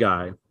like one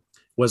guy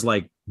was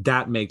like,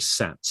 that makes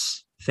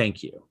sense.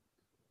 Thank you.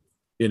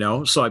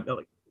 So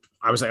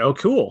I was like, oh,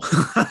 cool.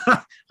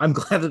 I'm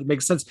glad that it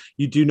makes sense.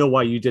 You do know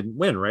why you didn't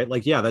win, right?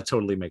 Like, yeah, that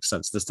totally makes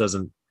sense.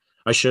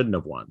 I shouldn't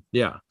have won.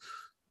 Yeah,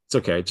 it's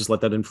okay. Just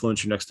let that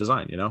influence your next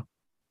design,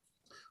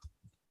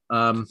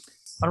 I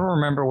don't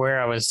remember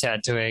where I was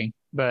tattooing,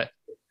 but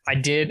I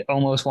did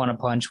almost want to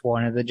punch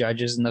one of the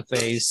judges in the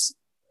face.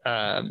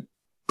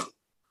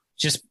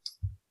 Just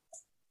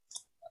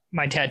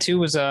my tattoo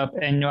was up,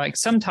 and like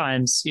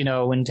sometimes,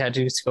 when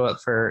tattoos go up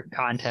for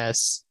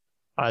contests,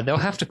 they'll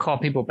have to call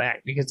people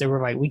back because they were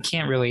like, we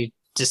can't really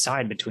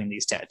decide between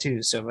these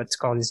tattoos, so let's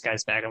call these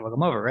guys back and look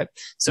them over, right?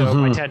 So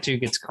my tattoo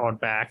gets called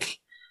back,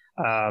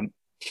 and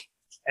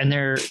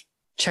they're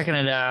checking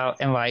it out,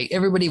 and like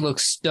everybody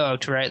looks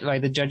stoked, right?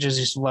 Like the judges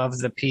just love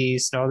the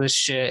piece and all this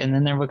shit, and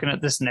then they're looking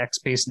at this next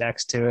piece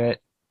next to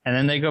it, and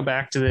then they go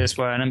back to this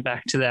one and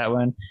back to that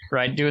one,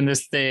 right? Doing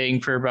this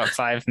thing for about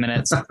 5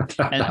 minutes,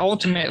 and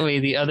ultimately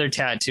the other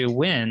tattoo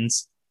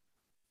wins.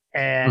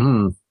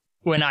 And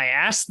when I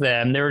asked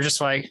them, they were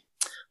just like,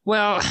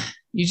 Well,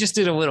 you just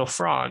did a little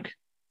frog.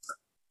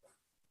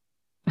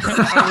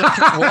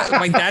 What?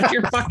 Like that's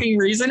your fucking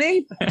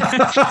reasoning?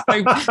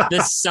 Like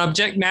the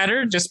subject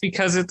matter just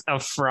because it's a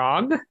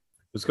frog?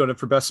 Was going in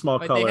for best small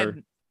Like color.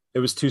 It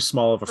was too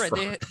small of a right,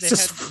 frog. they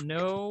had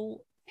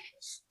no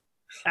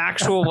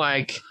actual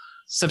like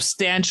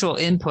substantial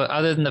input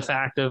other than the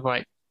fact of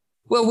like,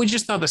 well, we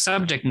just thought the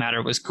subject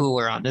matter was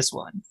cooler on this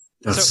one.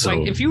 So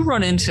like if you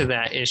run into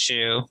that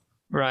issue,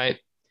 right?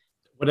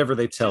 Whatever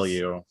they tell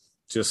you,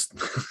 just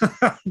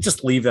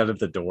just leave that at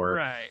the door.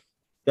 Right.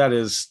 That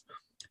is,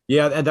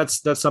 yeah, and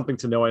that's something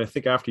to know. I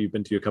think after you've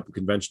been to a couple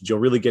conventions, you'll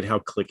really get how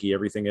cliquey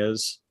everything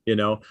is. You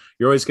know,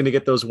 you're always going to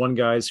get those one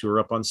guys who are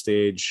up on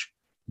stage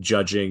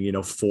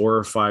judging, 4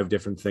 or 5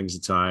 different things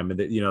at a time, and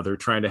that they're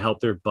trying to help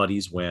their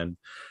buddies win.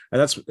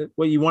 And that's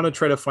what you want to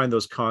try to find,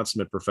 those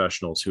consummate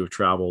professionals who have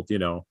traveled,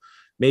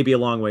 maybe a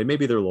long way,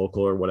 maybe they're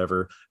local or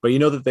whatever, but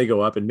that they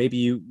go up and maybe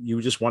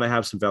you just want to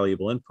have some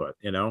valuable input,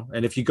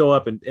 and if you go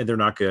up and they're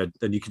not good,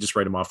 then you can just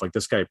write them off like,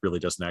 this guy really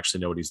doesn't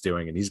actually know what he's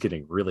doing and he's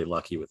getting really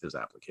lucky with his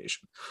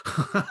application.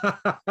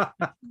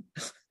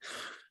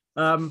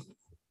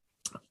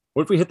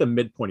 What if we hit the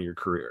midpoint of your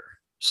career?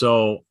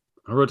 So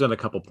I wrote down a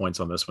couple points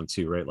on this one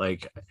too, right?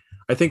 Like,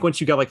 I think once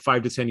you got like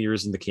 5 to 10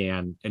 years in the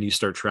can and you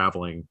start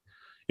traveling,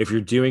 if you're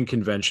doing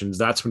conventions,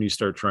 that's when you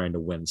start trying to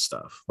win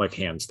stuff, like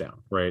hands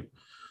down, right?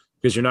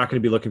 Because you're not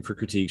going to be looking for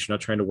critiques. You're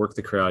not trying to work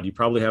the crowd. You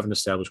probably have an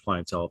established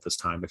clientele at this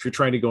time. If you're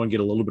trying to go and get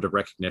a little bit of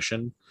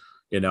recognition,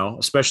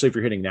 especially if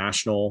you're hitting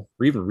national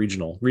or even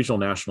regional,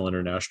 national,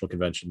 international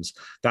conventions,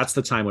 that's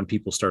the time when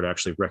people start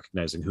actually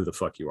recognizing who the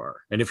fuck you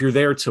are. And if you're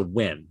there to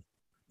win,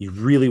 you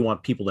really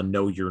want people to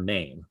know your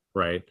name,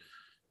 right?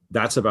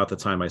 That's about the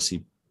time I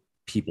see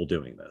people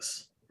doing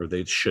this, or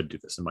they should do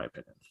this, in my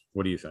opinion.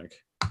 What do you think?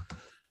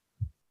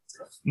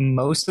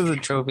 Most of the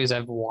trophies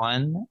I've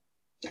won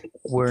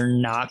were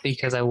not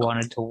because I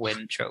wanted to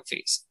win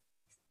trophies.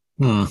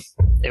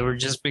 They were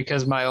just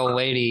because my old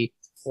lady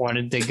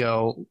wanted to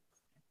go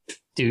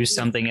do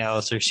something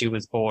else or she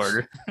was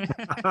bored.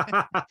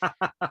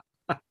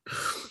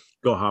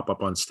 Go hop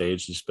up on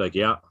stage and just be like,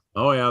 yeah,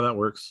 oh yeah, that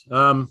works.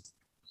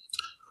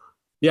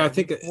 Yeah, I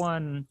think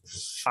won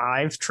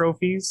 5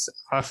 trophies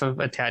off of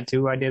a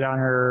tattoo I did on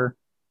her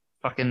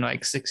fucking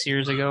like 6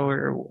 years ago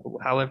or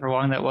however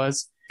long that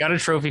was. Got a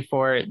trophy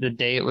for it the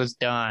day it was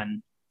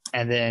done.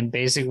 And then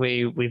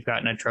basically we've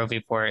gotten a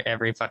trophy for it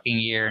every fucking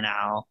year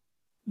now.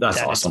 That's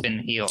awesome. It's been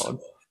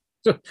healed.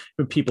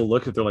 When people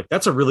look at, they're like,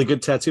 that's a really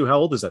good tattoo. How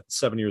old is that?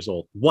 7 years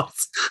old. What?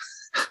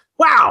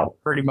 Wow.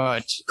 Pretty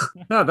much.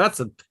 No, that's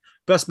the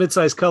best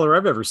mid-sized color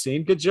I've ever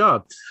seen. Good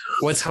job.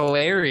 What's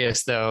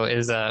hilarious though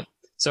is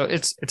so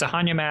it's a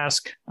Hannya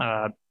mask,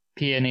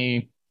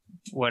 peony,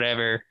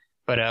 whatever.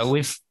 But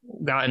we've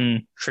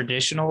gotten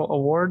traditional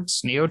awards,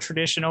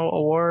 neo-traditional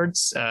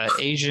awards,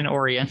 Asian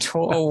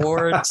Oriental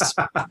awards,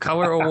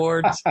 color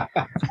awards.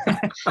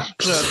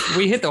 So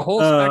we hit the whole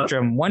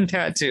spectrum. One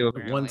tattoo.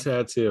 Apparently. One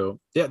tattoo.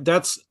 Yeah,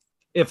 that's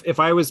if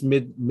I was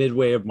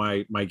midway of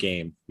my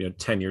game,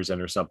 10 years in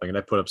or something, and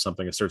I put up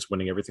something and starts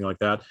winning everything like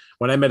that.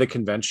 When I'm at a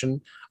convention,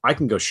 I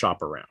can go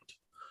shop around.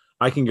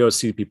 I can go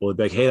see people and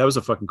be like, hey, that was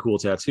a fucking cool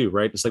tattoo,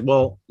 right? It's like,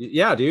 well,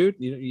 yeah, dude,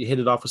 you hit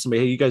it off with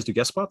somebody. Hey, you guys do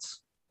guest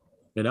spots?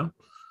 Right.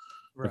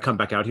 And come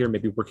back out here,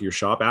 maybe work at your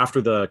shop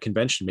after the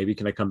convention. Maybe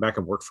can I come back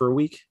and work for a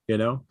week?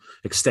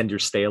 Extend your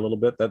stay a little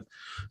bit. That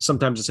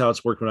sometimes is how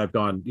it's worked when I've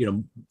gone,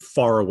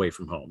 far away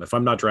from home. If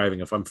I'm not driving,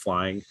 if I'm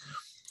flying,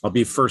 I'll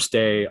be first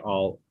day.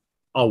 I'll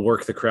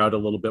work the crowd a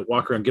little bit,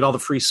 walk around, get all the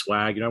free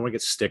swag. I want to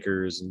get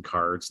stickers and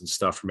cards and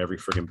stuff from every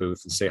friggin'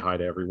 booth and say hi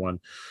to everyone.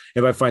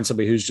 If I find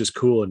somebody who's just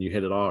cool and you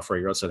hit it off, right,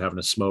 you're outside having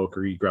a smoke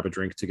or you grab a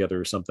drink together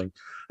or something,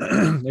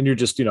 and you're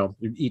just, you're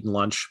eating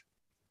lunch.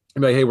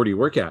 I'm like, hey, where do you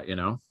work at?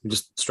 You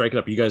just strike it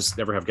up. You guys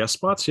ever have guest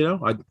spots?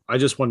 I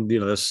just wanted,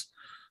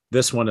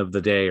 this one of the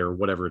day or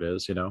whatever it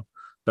is,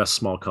 best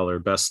small color,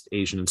 best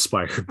Asian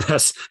inspired,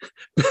 best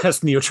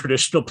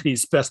neo-traditional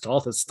piece, best all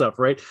this stuff,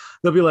 right?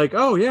 They'll be like,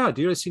 oh yeah,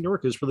 dude, I seen your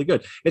work. It's really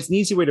good. It's an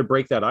easy way to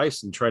break that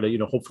ice and try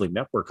to, hopefully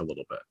network a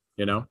little bit,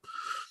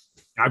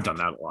 I've done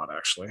that a lot,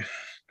 actually.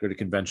 Go to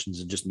conventions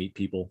and just meet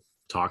people,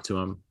 talk to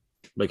them.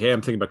 Like, hey,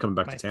 I'm thinking about coming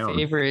back to town.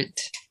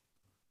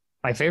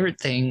 My favorite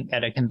thing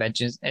at a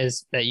convention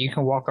is that you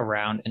can walk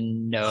around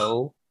and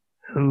know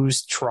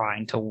who's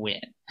trying to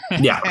win.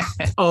 Yeah.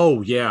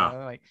 Oh,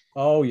 yeah.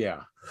 Oh,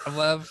 yeah. I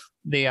love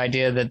the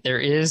idea that there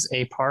is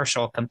a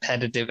partial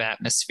competitive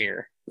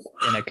atmosphere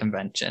in a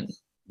convention.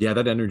 Yeah,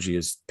 that energy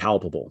is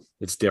palpable.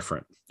 It's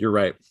different. You're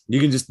right. You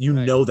can just,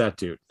 know that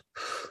dude.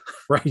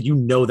 Right?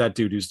 That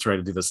dude who's trying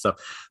to do this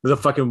stuff. There's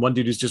a fucking one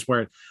dude who's just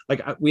wearing,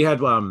 like, we had,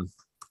 where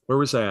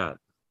was I at?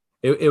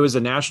 It was a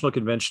national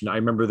convention. I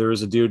remember there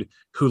was a dude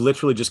who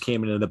literally just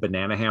came in a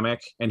banana hammock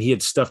and he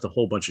had stuffed a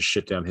whole bunch of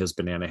shit down his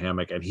banana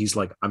hammock. And he's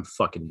like, I'm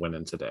fucking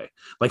winning today.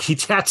 Like, he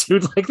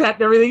tattooed like that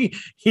and everything.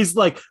 He's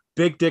like,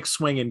 big dick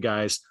swinging,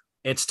 guys.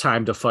 It's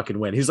time to fucking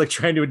win. He's like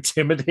trying to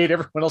intimidate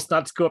everyone else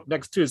not to go up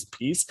next to his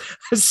piece.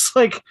 It's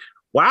like,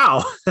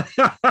 wow.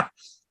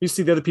 You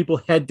see the other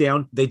people head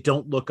down. They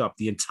don't look up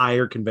the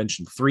entire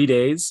convention. 3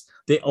 days.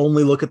 They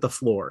only look at the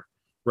floor,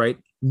 right?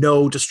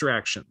 No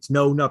distractions,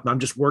 no nothing. I'm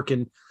just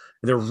working.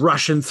 They're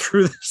rushing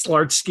through this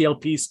large scale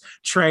piece,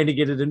 trying to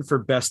get it in for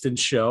best in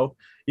show,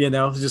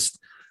 just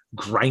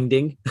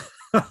grinding.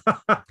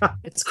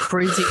 It's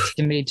crazy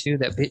to me too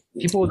that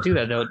people will do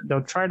that.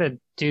 They'll try to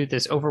do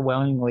this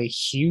overwhelmingly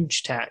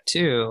huge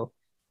tattoo,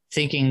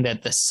 thinking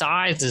that the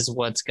size is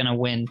what's going to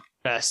win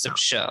best of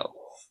show.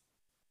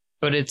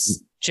 But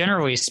it's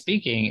generally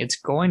speaking, it's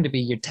going to be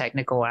your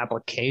technical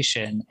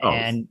application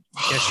and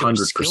just your 100%.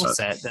 skill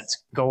set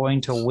that's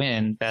going to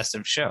win best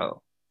of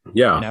show.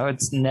 Yeah.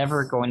 It's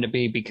never going to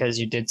be because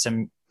you did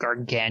some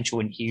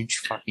gargantuan, huge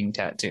fucking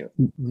tattoo.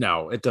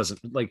 No, it doesn't.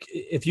 Like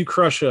if you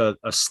crush a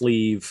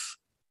sleeve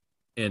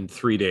in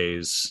 3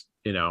 days,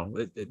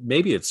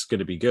 maybe it's going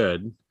to be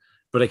good,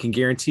 but I can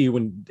guarantee you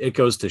when it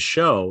goes to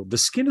show, the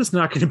skin is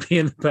not going to be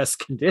in the best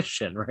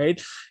condition, right?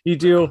 You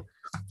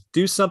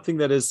do something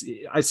that is,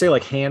 I say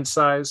like hand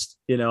sized,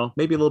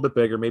 maybe a little bit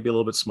bigger, maybe a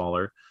little bit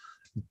smaller,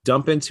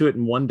 dump into it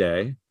in one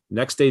day.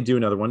 Next day, do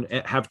another one,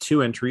 have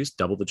 2 entries,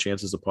 double the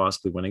chances of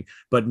possibly winning,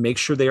 but make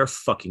sure they are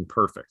fucking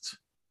perfect.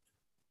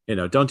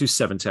 Don't do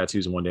 7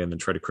 tattoos in one day and then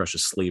try to crush a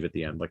sleeve at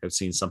the end. Like I've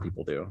seen some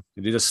people do.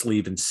 You did a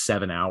sleeve in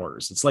 7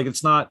 hours. It's like,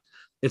 it's not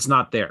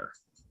there.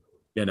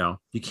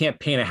 You can't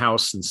paint a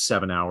house in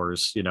 7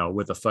 hours,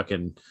 with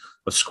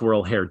a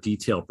squirrel hair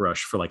detail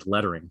brush for like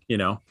lettering,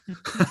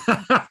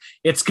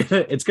 it's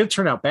gonna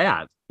turn out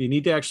bad. You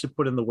need to actually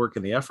put in the work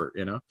and the effort,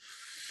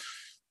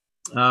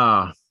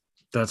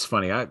 That's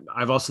funny.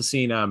 I've also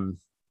seen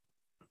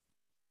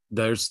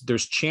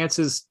there's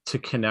chances to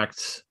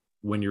connect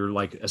when you're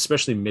like,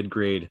 especially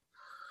mid-grade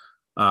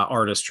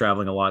artists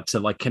traveling a lot, to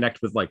like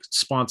connect with like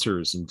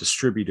sponsors and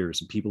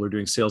distributors and people who are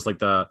doing sales, like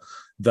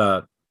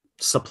the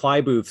supply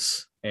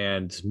booths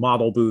and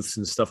model booths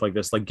and stuff like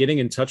this. Like getting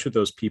in touch with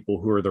those people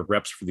who are the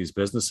reps for these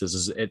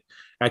businesses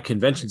at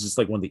conventions. It's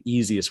like one of the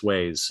easiest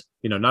ways,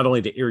 not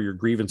only to air your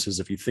grievances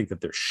if you think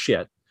that they're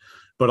shit,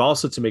 but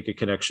also to make a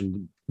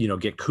connection,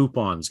 get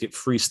coupons, get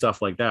free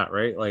stuff like that,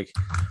 right? Like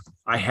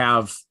I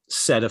have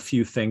said a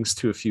few things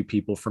to a few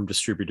people from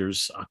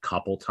distributors a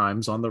couple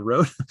times on the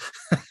road,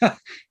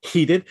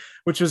 heated,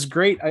 which was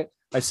great.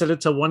 I said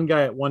it to one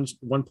guy at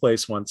one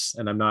place once,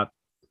 and I'm not,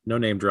 no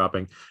name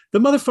dropping. The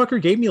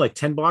motherfucker gave me like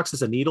 10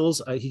 boxes of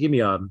needles. He gave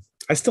me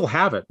I still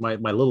have it, my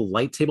little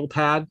light table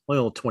pad, my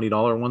little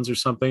 $20 ones or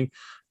something,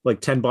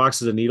 like 10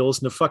 boxes of needles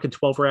and a fucking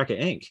 12 rack of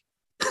ink.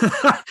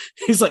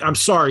 He's like, I'm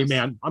sorry,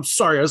 man. I'm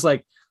sorry. I was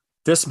like,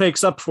 this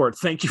makes up for it.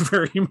 Thank you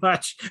very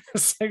much.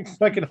 It's like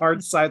fucking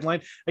hard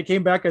sideline. I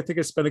came back. I think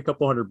I spent a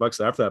couple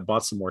 $100 after that,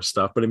 bought some more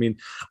stuff. But I mean,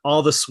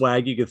 all the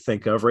swag you could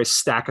think of, right?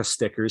 Stack of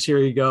stickers. Here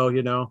you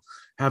go.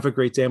 Have a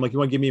great day. I'm like, you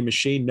want to give me a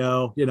machine?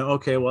 No.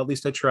 Okay, well, at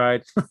least I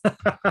tried.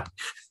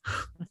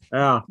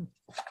 Yeah. I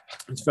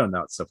just found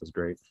out stuff was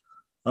great.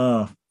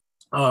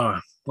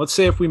 Let's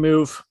say if we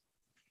move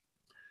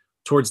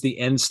towards the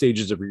end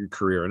stages of your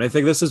career. And I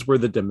think this is where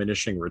the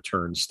diminishing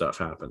return stuff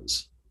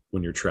happens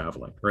when you're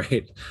traveling,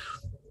 right?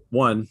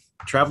 One,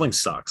 traveling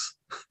sucks.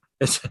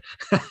 It's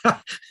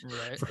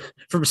right.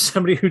 From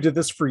somebody who did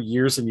this for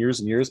years and years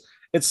and years,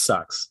 it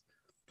sucks.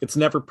 It's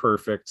never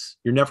perfect.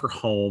 You're never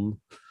home.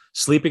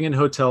 Sleeping in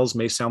hotels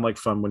may sound like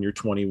fun when you're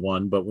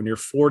 21, but when you're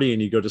 40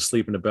 and you go to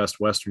sleep in a Best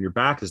Western, your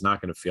back is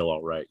not going to feel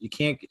all right. You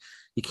can't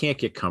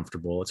get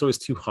comfortable. It's always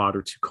too hot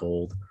or too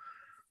cold.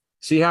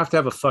 So you have to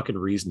have a fucking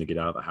reason to get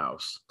out of the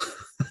house.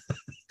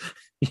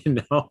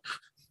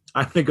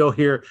 I'm going to go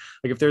here.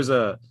 Like if there's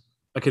a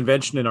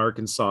convention in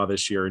Arkansas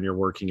this year and you're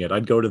working it,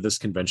 I'd go to this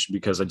convention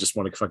because I just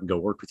want to fucking go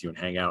work with you and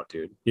hang out,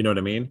 dude. You know what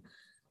I mean?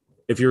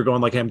 If you're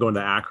going like, hey, I'm going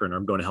to Akron or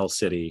I'm going to Hell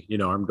City,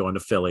 I'm going to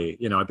Philly,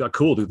 I'd be like,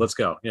 cool, dude, let's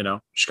go,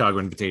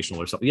 Chicago Invitational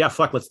or something. Yeah,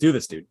 fuck, let's do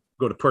this, dude.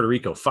 Go to Puerto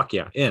Rico. Fuck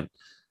yeah, in.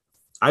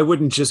 I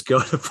wouldn't just go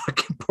to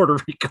fucking Puerto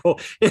Rico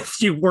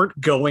if you weren't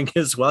going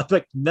as well. I'd be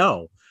like,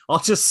 no, I'll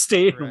just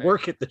stay and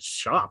work at the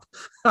shop.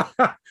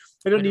 I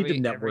don't need to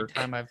network.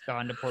 Every time I've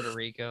gone to Puerto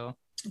Rico,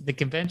 the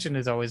convention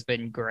has always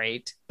been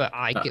great, but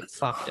I get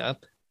fucked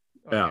up.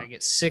 Or I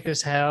get sick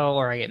as hell,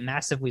 or I get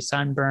massively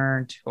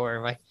sunburned,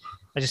 or I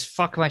just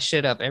fuck my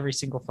shit up every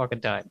single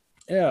fucking time.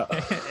 Yeah.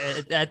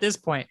 At this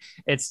point,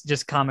 it's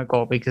just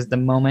comical because the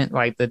moment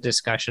like the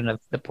discussion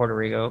of the Puerto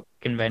Rico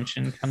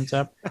convention comes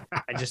up,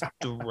 I just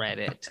dread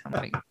it. I'm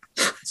like,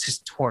 it's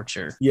just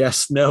torture.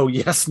 Yes, no.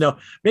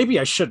 Maybe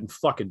I shouldn't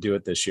fucking do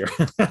it this year.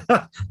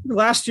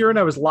 Last year, when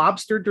I was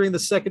lobstered during the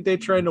second day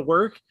trying to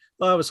work,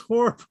 that was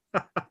horrible.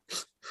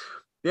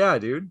 Yeah,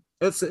 dude.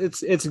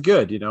 It's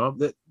good,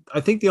 I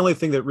think the only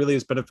thing that really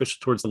is beneficial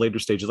towards the later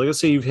stages, like let's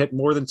say you've hit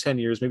more than 10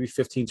 years, maybe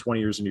 15, 20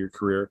 years into your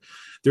career,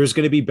 there's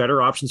going to be better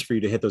options for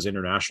you to hit those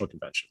international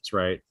conventions,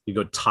 right? You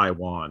go to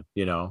Taiwan,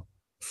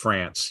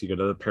 France, you go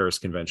to the Paris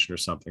convention or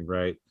something,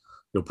 right?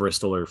 Go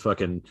Bristol or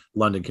fucking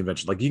London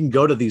convention. Like you can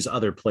go to these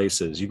other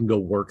places. You can go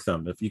work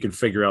them if you can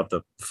figure out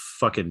the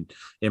fucking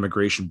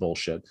immigration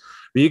bullshit,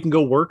 but you can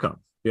go work them.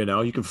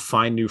 You can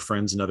find new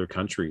friends in other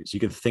countries.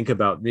 You can think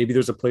about maybe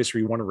there's a place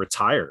where you want to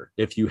retire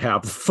if you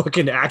have the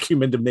fucking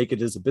acumen to make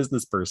it as a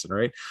business person,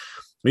 right?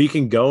 But you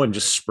can go and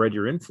just spread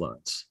your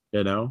influence,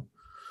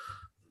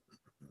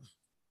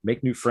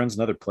 make new friends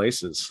in other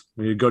places.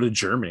 We go to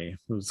Germany.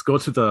 Let's go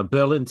to the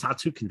Berlin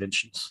tattoo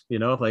conventions.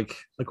 Like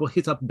we'll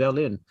hit up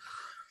Berlin.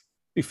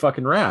 Be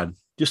fucking rad.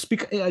 Do you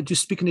speak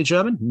any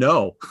German?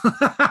 No.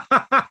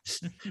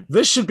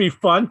 This should be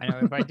fun. I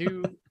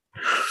know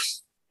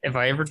if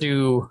I ever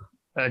do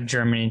a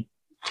German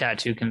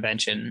tattoo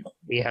convention,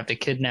 we have to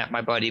kidnap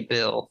my buddy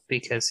Bill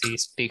because he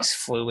speaks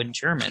fluent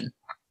German.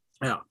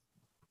 Yeah.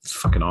 It's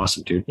fucking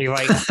awesome, dude. He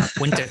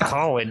went to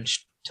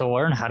college to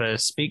learn how to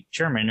speak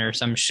German or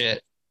some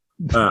shit.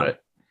 Have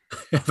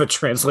a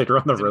translator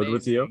on the road amazing.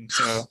 with you.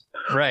 So,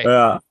 right.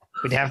 Yeah.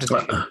 We'd have to do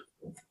it.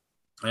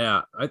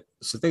 Yeah. I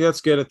think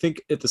that's good. I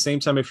think at the same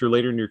time, if you're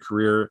later in your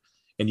career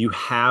and you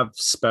have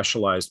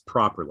specialized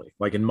properly,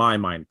 like in my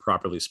mind,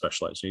 properly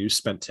specialized, you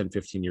spent 10,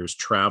 15 years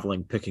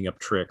traveling, picking up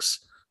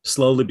tricks,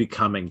 slowly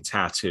becoming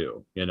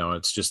tattoo.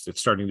 It's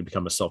starting to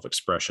become a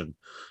self-expression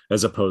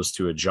as opposed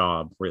to a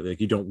job where like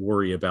you don't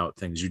worry about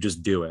things, you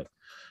just do it.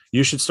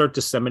 You should start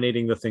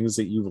disseminating the things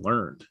that you've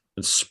learned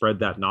and spread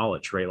that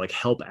knowledge, right? Like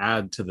help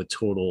add to the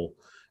total,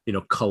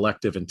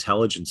 collective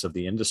intelligence of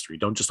the industry.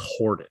 Don't just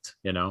hoard it.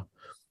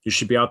 You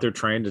should be out there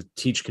trying to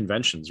teach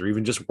conventions or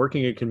even just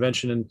working at a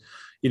convention and,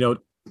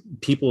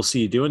 people see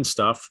you doing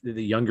stuff.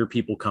 The younger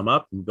people come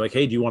up and be like,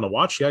 hey, do you want to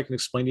watch? Yeah, I can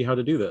explain to you how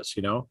to do this.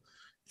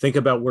 Think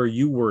about where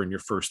you were in your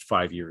first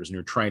 5 years and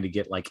you're trying to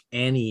get like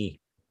any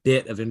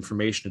bit of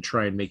information to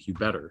try and make you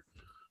better.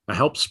 I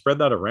help spread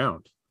that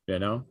around,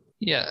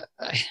 Yeah.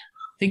 I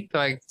think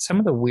like some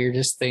of the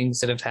weirdest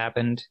things that have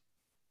happened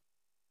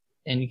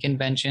in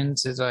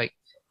conventions is like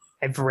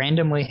I've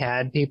randomly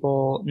had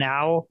people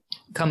now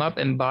come up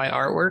and buy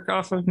artwork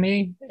off of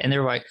me and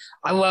they're like,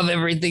 I love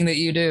everything that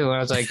you do. And I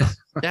was like,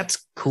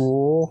 that's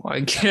cool.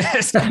 I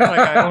guess like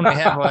I only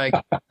have like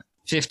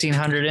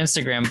 1,500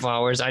 Instagram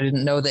followers. I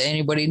didn't know that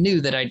anybody knew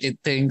that I did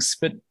things,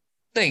 but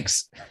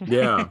thanks.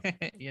 Yeah.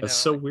 It's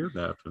so weird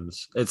that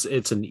happens.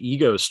 It's an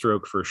ego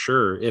stroke for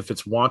sure. If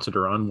it's wanted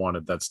or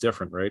unwanted, that's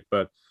different, right?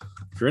 But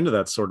if you're into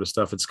that sort of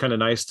stuff, it's kind of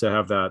nice to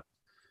have that.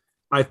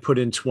 I've put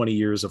in 20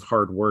 years of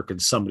hard work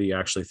and somebody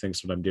actually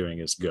thinks what I'm doing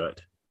is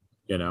good,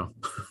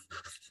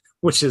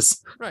 which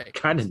is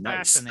kind of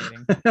nice.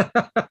 Fascinating.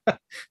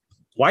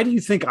 Why do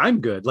you think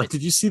I'm good? Like,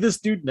 did you see this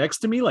dude next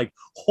to me? Like,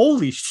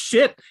 holy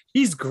shit,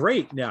 he's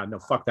great. No,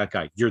 fuck that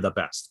guy. You're the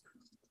best.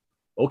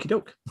 Okie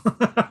doke.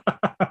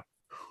 I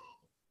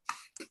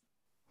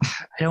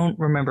don't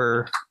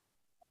remember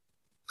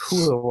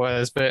who it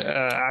was, but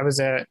I was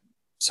at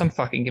some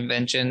fucking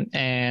convention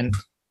and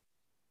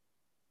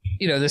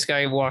this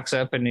guy walks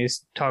up and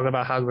he's talking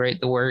about how great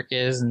the work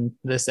is and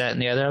this, that,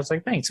 and the other. I was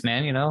like, thanks,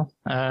 man.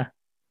 I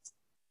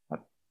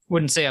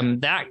wouldn't say I'm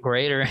that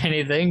great or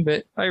anything,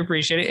 but I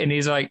appreciate it. And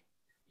he's like,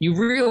 you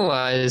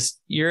realize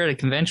you're at a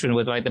convention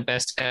with like the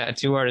best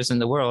tattoo artists in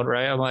the world,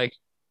 right? I'm like,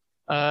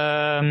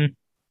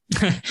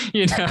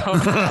 it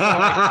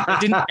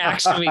didn't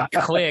actually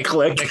click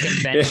the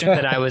convention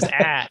that I was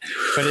at,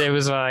 but it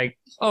was like,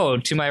 oh,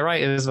 to my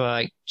right, it was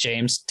like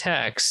James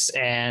Tex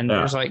and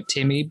there's like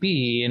Timmy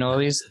B and all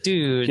these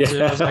dudes. Yeah.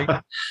 And I was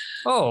like,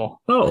 oh.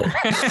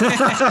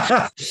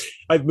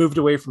 I've moved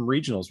away from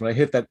regionals. When I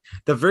hit that,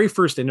 the very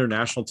first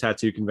international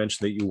tattoo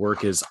convention that you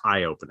work is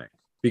eye-opening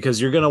because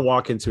you're going to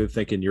walk into it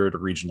thinking you're at a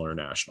regional or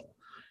national.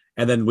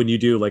 And then when you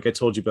do, like I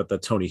told you about the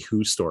Tony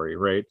Hu story,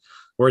 right?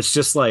 Where it's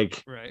just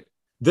like,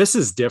 this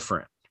is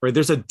different. Right.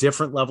 There's a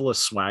different level of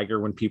swagger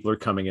when people are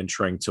coming in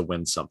trying to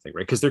win something,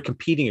 right? Because they're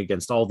competing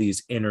against all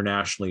these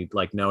internationally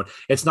like known.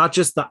 It's not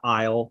just the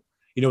aisle,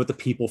 with the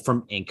people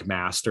from Ink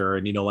Master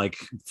and, like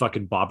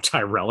fucking Bob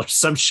Tyrell or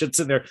some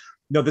shit's in there.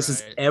 No, this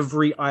is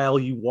every aisle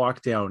you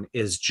walk down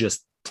is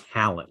just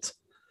talent.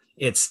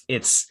 It's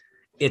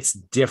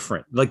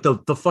different. Like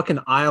the fucking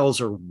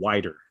aisles are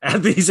wider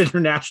at these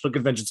international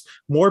conventions.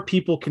 More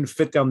people can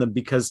fit down them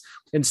because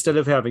instead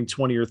of having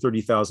 20 or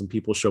 30,000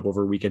 people show up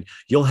over a weekend,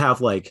 you'll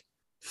have like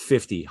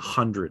 50,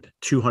 100,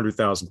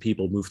 200,000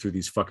 people move through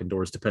these fucking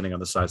doors, depending on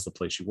the size of the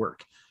place you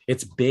work.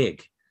 It's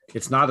big.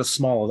 It's not a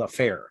small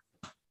affair.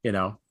 You're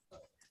not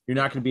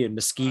going to be in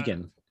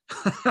Muskegon.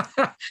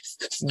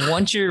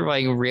 Once you're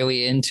like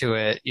really into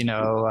it,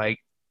 like,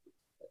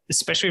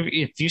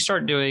 especially if you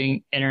start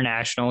doing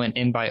international and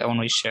invite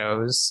only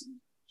shows,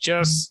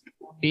 just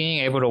being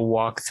able to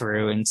walk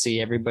through and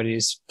see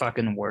everybody's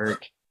fucking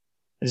work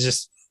is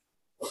just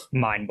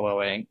mind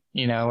blowing.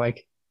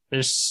 Like,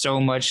 there's so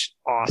much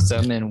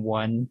awesome in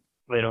one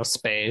little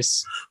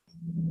space.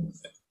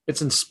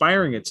 It's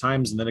inspiring at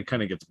times, and then it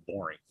kind of gets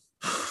boring.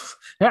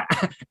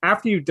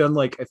 After you've done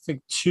like, I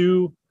think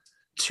two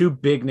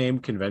big name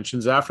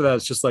conventions, after that,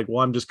 it's just like,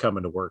 well, I'm just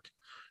coming to work.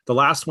 The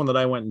last one that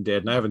I went and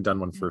did, and I haven't done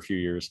one for a few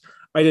years,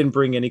 I didn't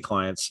bring any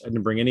clients. I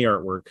didn't bring any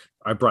artwork.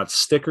 I brought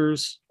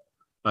stickers,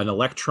 an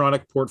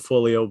electronic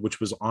portfolio, which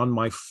was on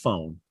my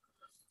phone.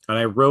 And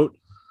I wrote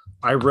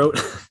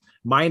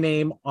my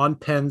name on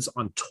pens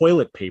on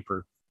toilet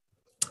paper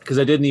because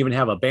I didn't even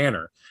have a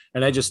banner,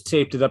 and I just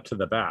taped it up to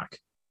the back.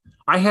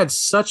 I had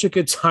such a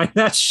good time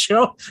that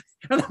show,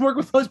 and I worked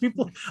with those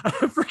people. I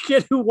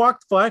forget who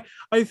walked by.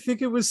 I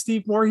think it was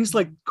Steve Moore. He's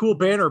like, cool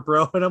banner,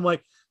 bro. And I'm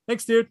like,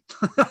 Thanks, dude.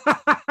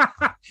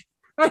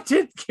 I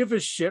didn't give a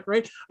shit,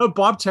 right?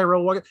 Bob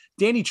Tyrell walking.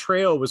 Danny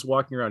Trejo was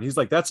walking around. He's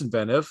like, that's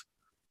inventive.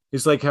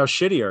 He's like, how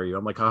shitty are you?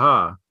 I'm like,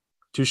 haha,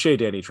 touche,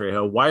 Danny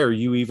Trejo. Why are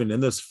you even in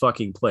this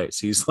fucking place?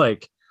 He's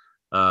like,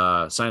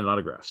 signing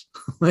autographs.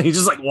 He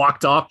just like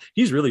walked off.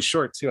 He's really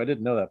short too. I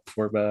didn't know that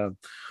before, but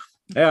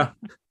yeah,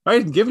 I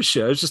didn't give a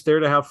shit. I was just there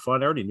to have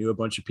fun. I already knew a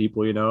bunch of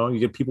people, you know. You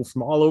get people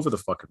from all over the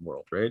fucking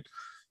world, right?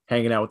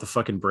 Hanging out with the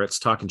fucking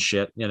Brits, talking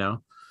shit, you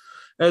know.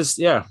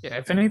 Yeah,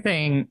 if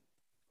anything,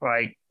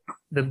 like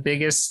the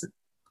biggest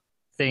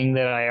thing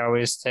that I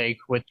always take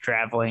with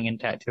traveling and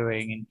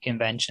tattooing and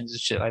conventions and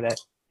shit like that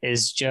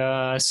is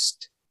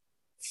just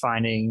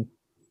finding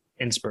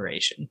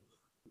inspiration.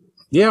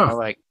 Yeah.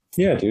 Like,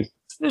 yeah, dude.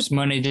 There's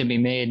money to be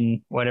made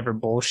in whatever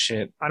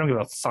bullshit. I don't give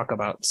a fuck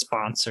about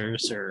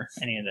sponsors or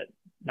any of that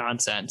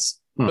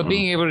nonsense. But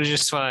being able to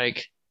just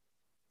like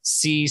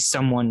see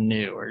someone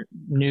new or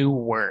new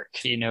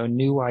work, you know,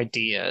 new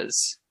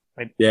ideas.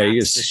 Like, yeah,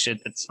 that's the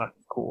shit that's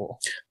fucking cool.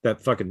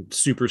 That fucking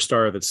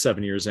superstar that's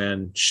 7 years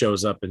in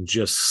shows up and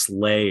just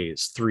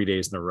slays 3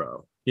 days in a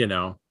row, you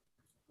know?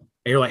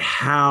 And you're like,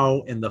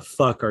 how in the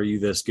fuck are you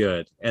this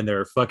good? And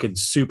they're fucking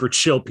super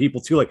chill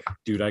people too. Like,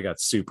 dude, I got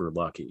super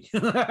lucky.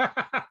 Like,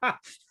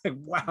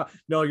 wow.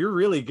 No, you're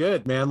really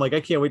good, man. Like,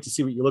 I can't wait to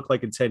see what you look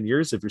like in 10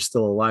 years if you're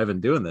still alive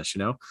and doing this, you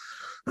know?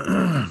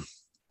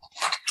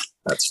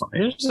 That's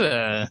fine.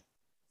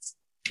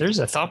 There's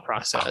a thought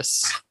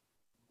process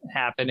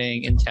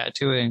happening in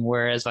tattooing,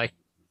 whereas like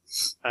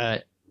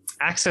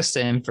access to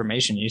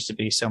information used to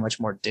be so much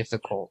more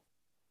difficult.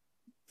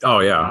 Oh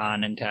yeah,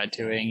 on and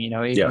tattooing, you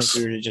know, even if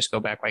we were to just go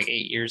back like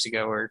 8 years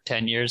ago or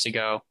 10 years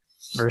ago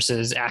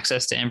versus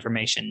access to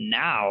information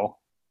now.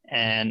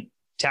 And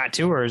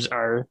tattooers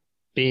are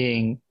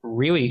being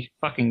really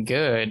fucking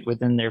good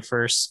within their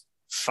first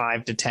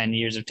 5 to 10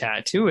 years of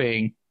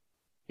tattooing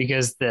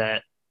because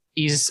the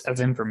ease of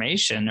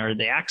information or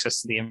the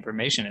access to the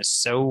information is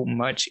so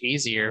much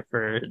easier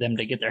for them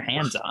to get their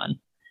hands on.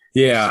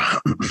 Yeah.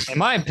 In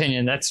my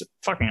opinion, that's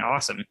fucking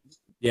awesome.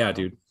 Yeah,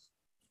 dude.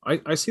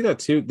 I see that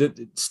too. That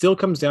it still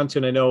comes down to,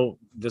 and I know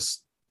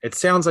this, it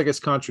sounds like it's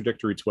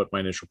contradictory to what my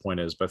initial point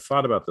is, but I've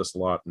thought about this a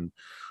lot. And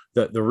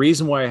the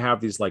reason why I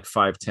have these like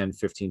 5, 10,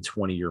 15,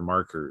 20 year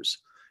markers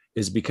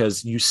is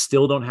because you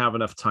still don't have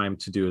enough time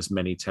to do as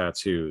many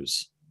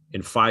tattoos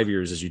in 5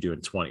 years as you do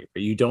in 20,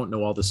 but you don't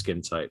know all the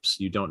skin types.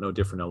 You don't know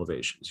different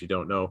elevations. You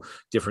don't know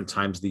different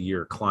times of the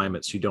year,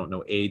 climates. You don't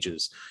know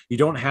ages. You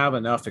don't have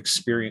enough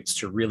experience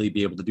to really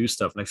be able to do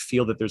stuff. And I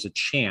feel that there's a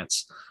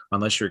chance,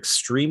 unless you're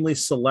extremely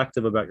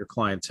selective about your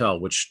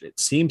clientele, which it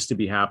seems to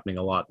be happening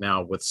a lot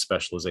now with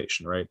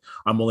specialization, right?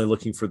 I'm only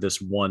looking for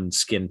this one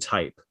skin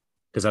type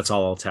because that's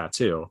all I'll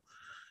tattoo.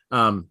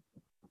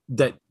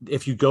 That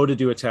if you go to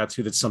do a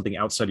tattoo that's something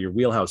outside of your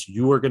wheelhouse,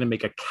 you are going to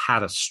make a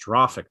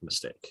catastrophic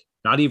mistake.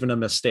 Not even a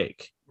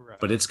mistake, right,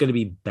 but it's going to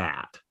be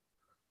bad,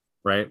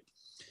 right?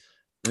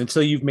 And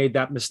until you've made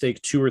that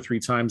mistake 2 or 3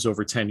 times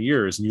over 10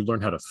 years and you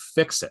learn how to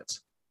fix it,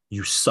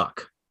 you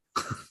suck.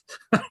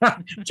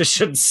 Just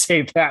shouldn't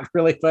say that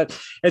really, but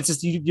it's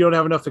just you don't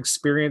have enough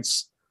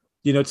experience,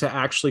 you know, to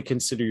actually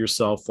consider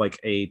yourself like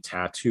a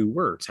tattoo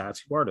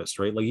artist,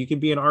 right? Like you can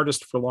be an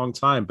artist for a long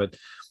time, but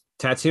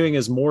tattooing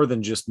is more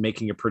than just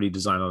making a pretty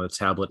design on a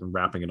tablet and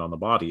wrapping it on the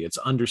body. It's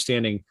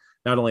understanding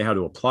not only how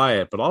to apply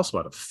it, but also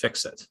how to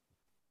fix it.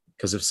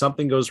 Because if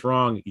something goes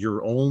wrong,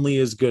 you're only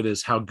as good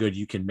as how good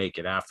you can make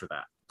it after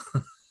that.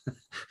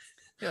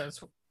 Yeah,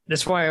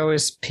 that's why I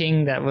always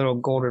ping that little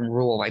golden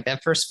rule. Like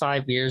that first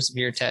 5 years of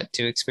your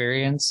tattoo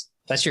experience,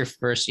 that's your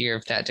first year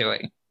of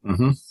tattooing.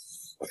 Mm-hmm.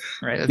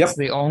 Right? That's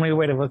the only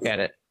way to look at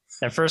it.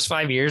 That first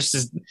 5 years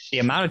is the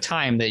amount of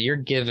time that you're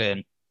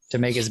given to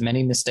make as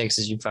many mistakes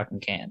as you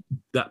fucking can.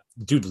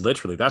 Dude,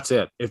 literally, that's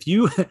it. If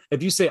you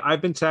say,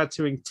 I've been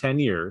tattooing 10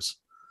 years,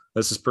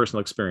 this is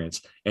personal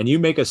experience, and you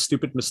make a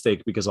stupid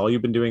mistake because all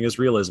you've been doing is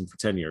realism for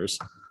 10 years,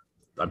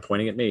 I'm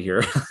pointing at me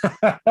here.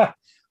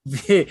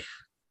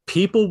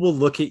 People will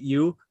look at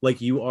you like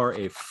you are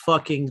a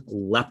fucking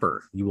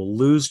leper. You will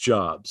lose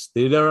jobs.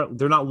 They're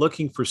not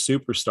looking for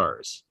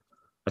superstars.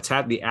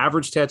 The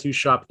average tattoo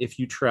shop, if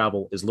you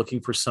travel, is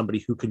looking for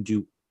somebody who can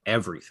do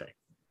everything.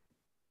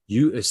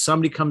 If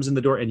somebody comes in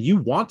the door, and you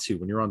want to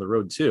when you're on the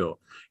road too,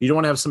 you don't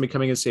want to have somebody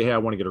coming and say, hey, I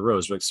want to get a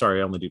rose. You're like,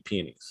 sorry, I only do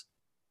peonies.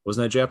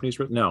 Wasn't that Japanese?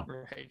 No,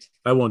 right.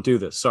 I won't do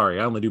this.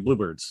 Sorry, I only do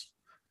bluebirds,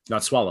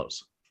 not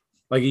swallows.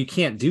 Like you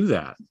can't do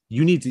that.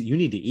 You need to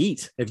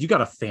eat. If you got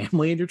a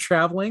family and you're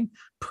traveling,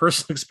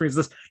 personal experience,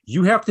 this,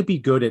 you have to be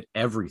good at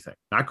everything.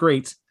 Not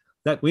great.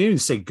 That we didn't even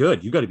say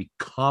good. You got to be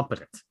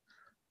competent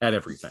at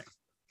everything.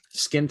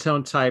 Skin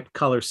tone type,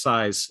 color,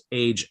 size,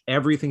 age,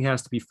 everything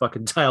has to be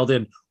fucking dialed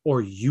in,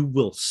 or you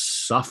will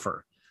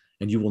suffer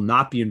and you will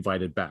not be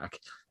invited back.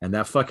 And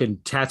that fucking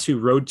tattoo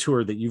road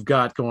tour that you've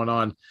got going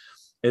on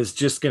is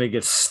just going to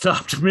get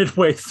stopped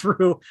midway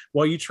through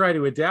while you try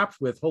to adapt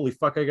with, holy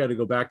fuck, I got to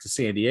go back to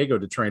San Diego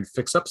to try and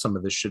fix up some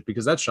of this shit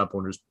because that shop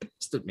owner's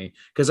pissed at me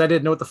because I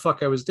didn't know what the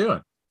fuck I was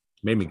doing.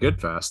 Made me good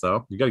fast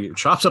though. You got to get your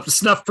chops up to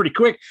snuff pretty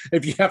quick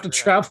if you have to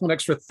travel an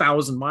extra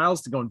 1,000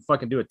 miles to go and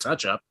fucking do a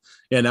touch up.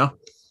 You know,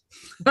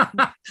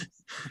 got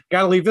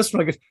to leave this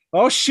one.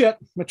 Oh shit,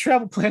 my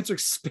travel plans are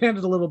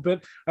expanded a little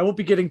bit. I won't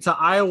be getting to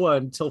Iowa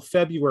until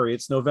February.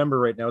 It's November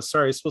right now.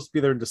 Sorry, it's supposed to be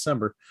there in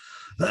December.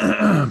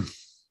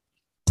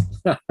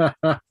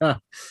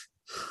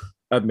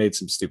 I've made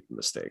some stupid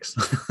mistakes.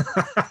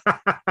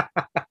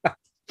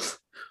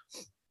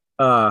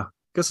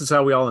 Guess it's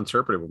how we all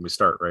interpret it when we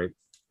start, right?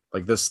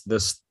 Like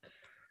this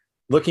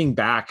looking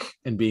back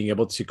and being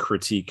able to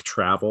critique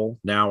travel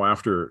now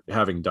after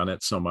having done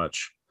it so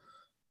much.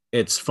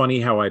 It's funny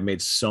how I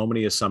made so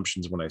many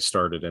assumptions when I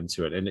started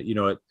into it. And you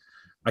know,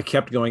 I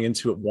kept going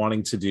into it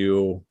wanting to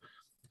do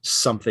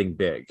something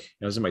big.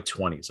 I was in my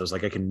 20s. I was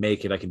like, I can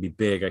make it, I can be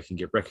big, I can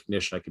get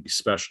recognition, I can be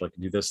special, I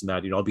can do this and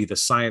that. You know, I'll be the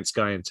science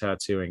guy in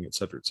tattooing, et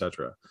cetera, et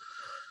cetera.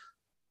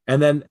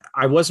 And then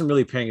I wasn't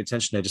really paying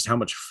attention to just how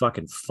much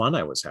fucking fun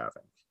I was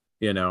having,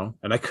 you know,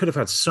 and I could have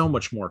had so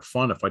much more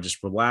fun if I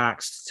just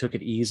relaxed, took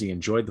it easy,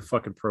 enjoyed the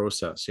fucking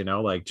process, you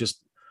know, like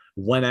just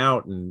went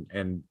out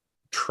and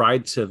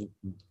tried to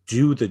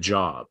do the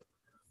job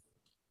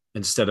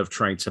instead of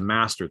trying to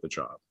master the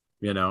job,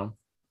 you know,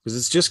 because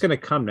it's just going to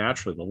come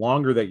naturally. The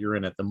longer that you're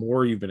in it, the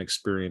more you've been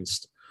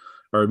experienced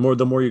or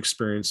the more you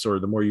experienced or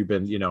the more you've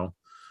been, you know,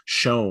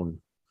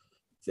 shown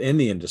in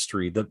the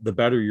industry, the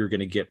better you're going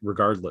to get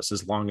regardless,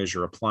 as long as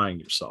you're applying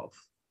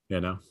yourself,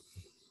 you know?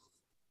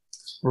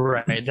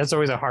 Right. That's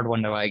always a hard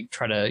one to like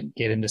try to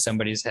get into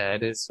somebody's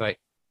head. It's like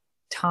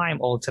time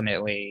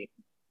ultimately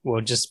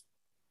will just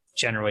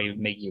generally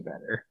make you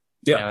better.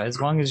 Yeah. You know, as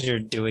long as you're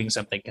doing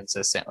something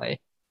consistently,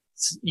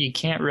 you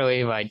can't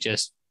really like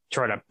just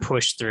try to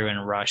push through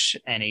and rush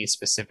any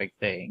specific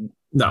thing.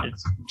 No,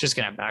 it's just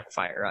going to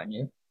backfire on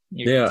you.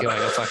 You're going to feel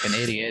like a fucking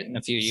idiot in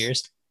a few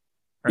years.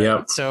 Right?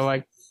 Yeah. So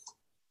like,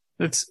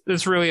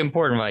 it's really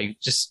important. Like,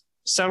 just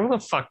settle the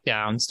fuck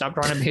down. Stop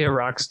trying to be a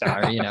rock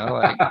star, you know,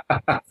 like,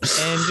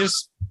 and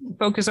just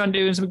focus on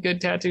doing some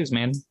good tattoos,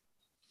 man.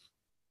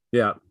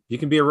 Yeah, you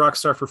can be a rock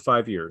star for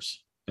 5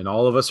 years, and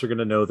all of us are going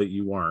to know that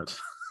you aren't.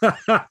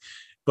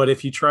 But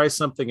if you try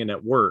something and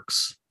it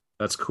works,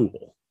 that's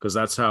cool, because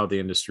that's how the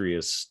industry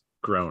has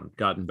grown,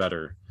 gotten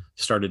better,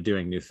 started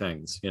doing new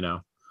things, you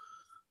know.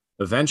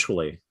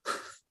 Eventually,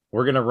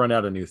 we're going to run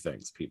out of new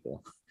things,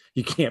 people.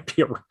 You can't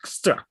be a rock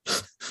star.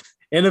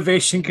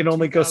 Innovation can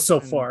only go so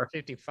far.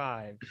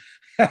 55.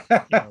 You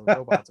know,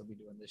 robots will be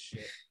doing this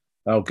shit.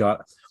 Oh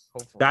God.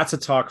 Hopefully. That's a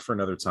talk for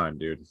another time,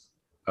 dude.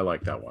 I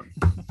like that one.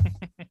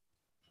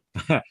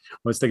 I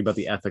was thinking about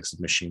the ethics of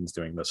machines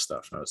doing this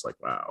stuff, and I was like,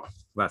 wow,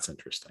 that's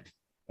interesting.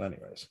 But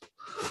anyways.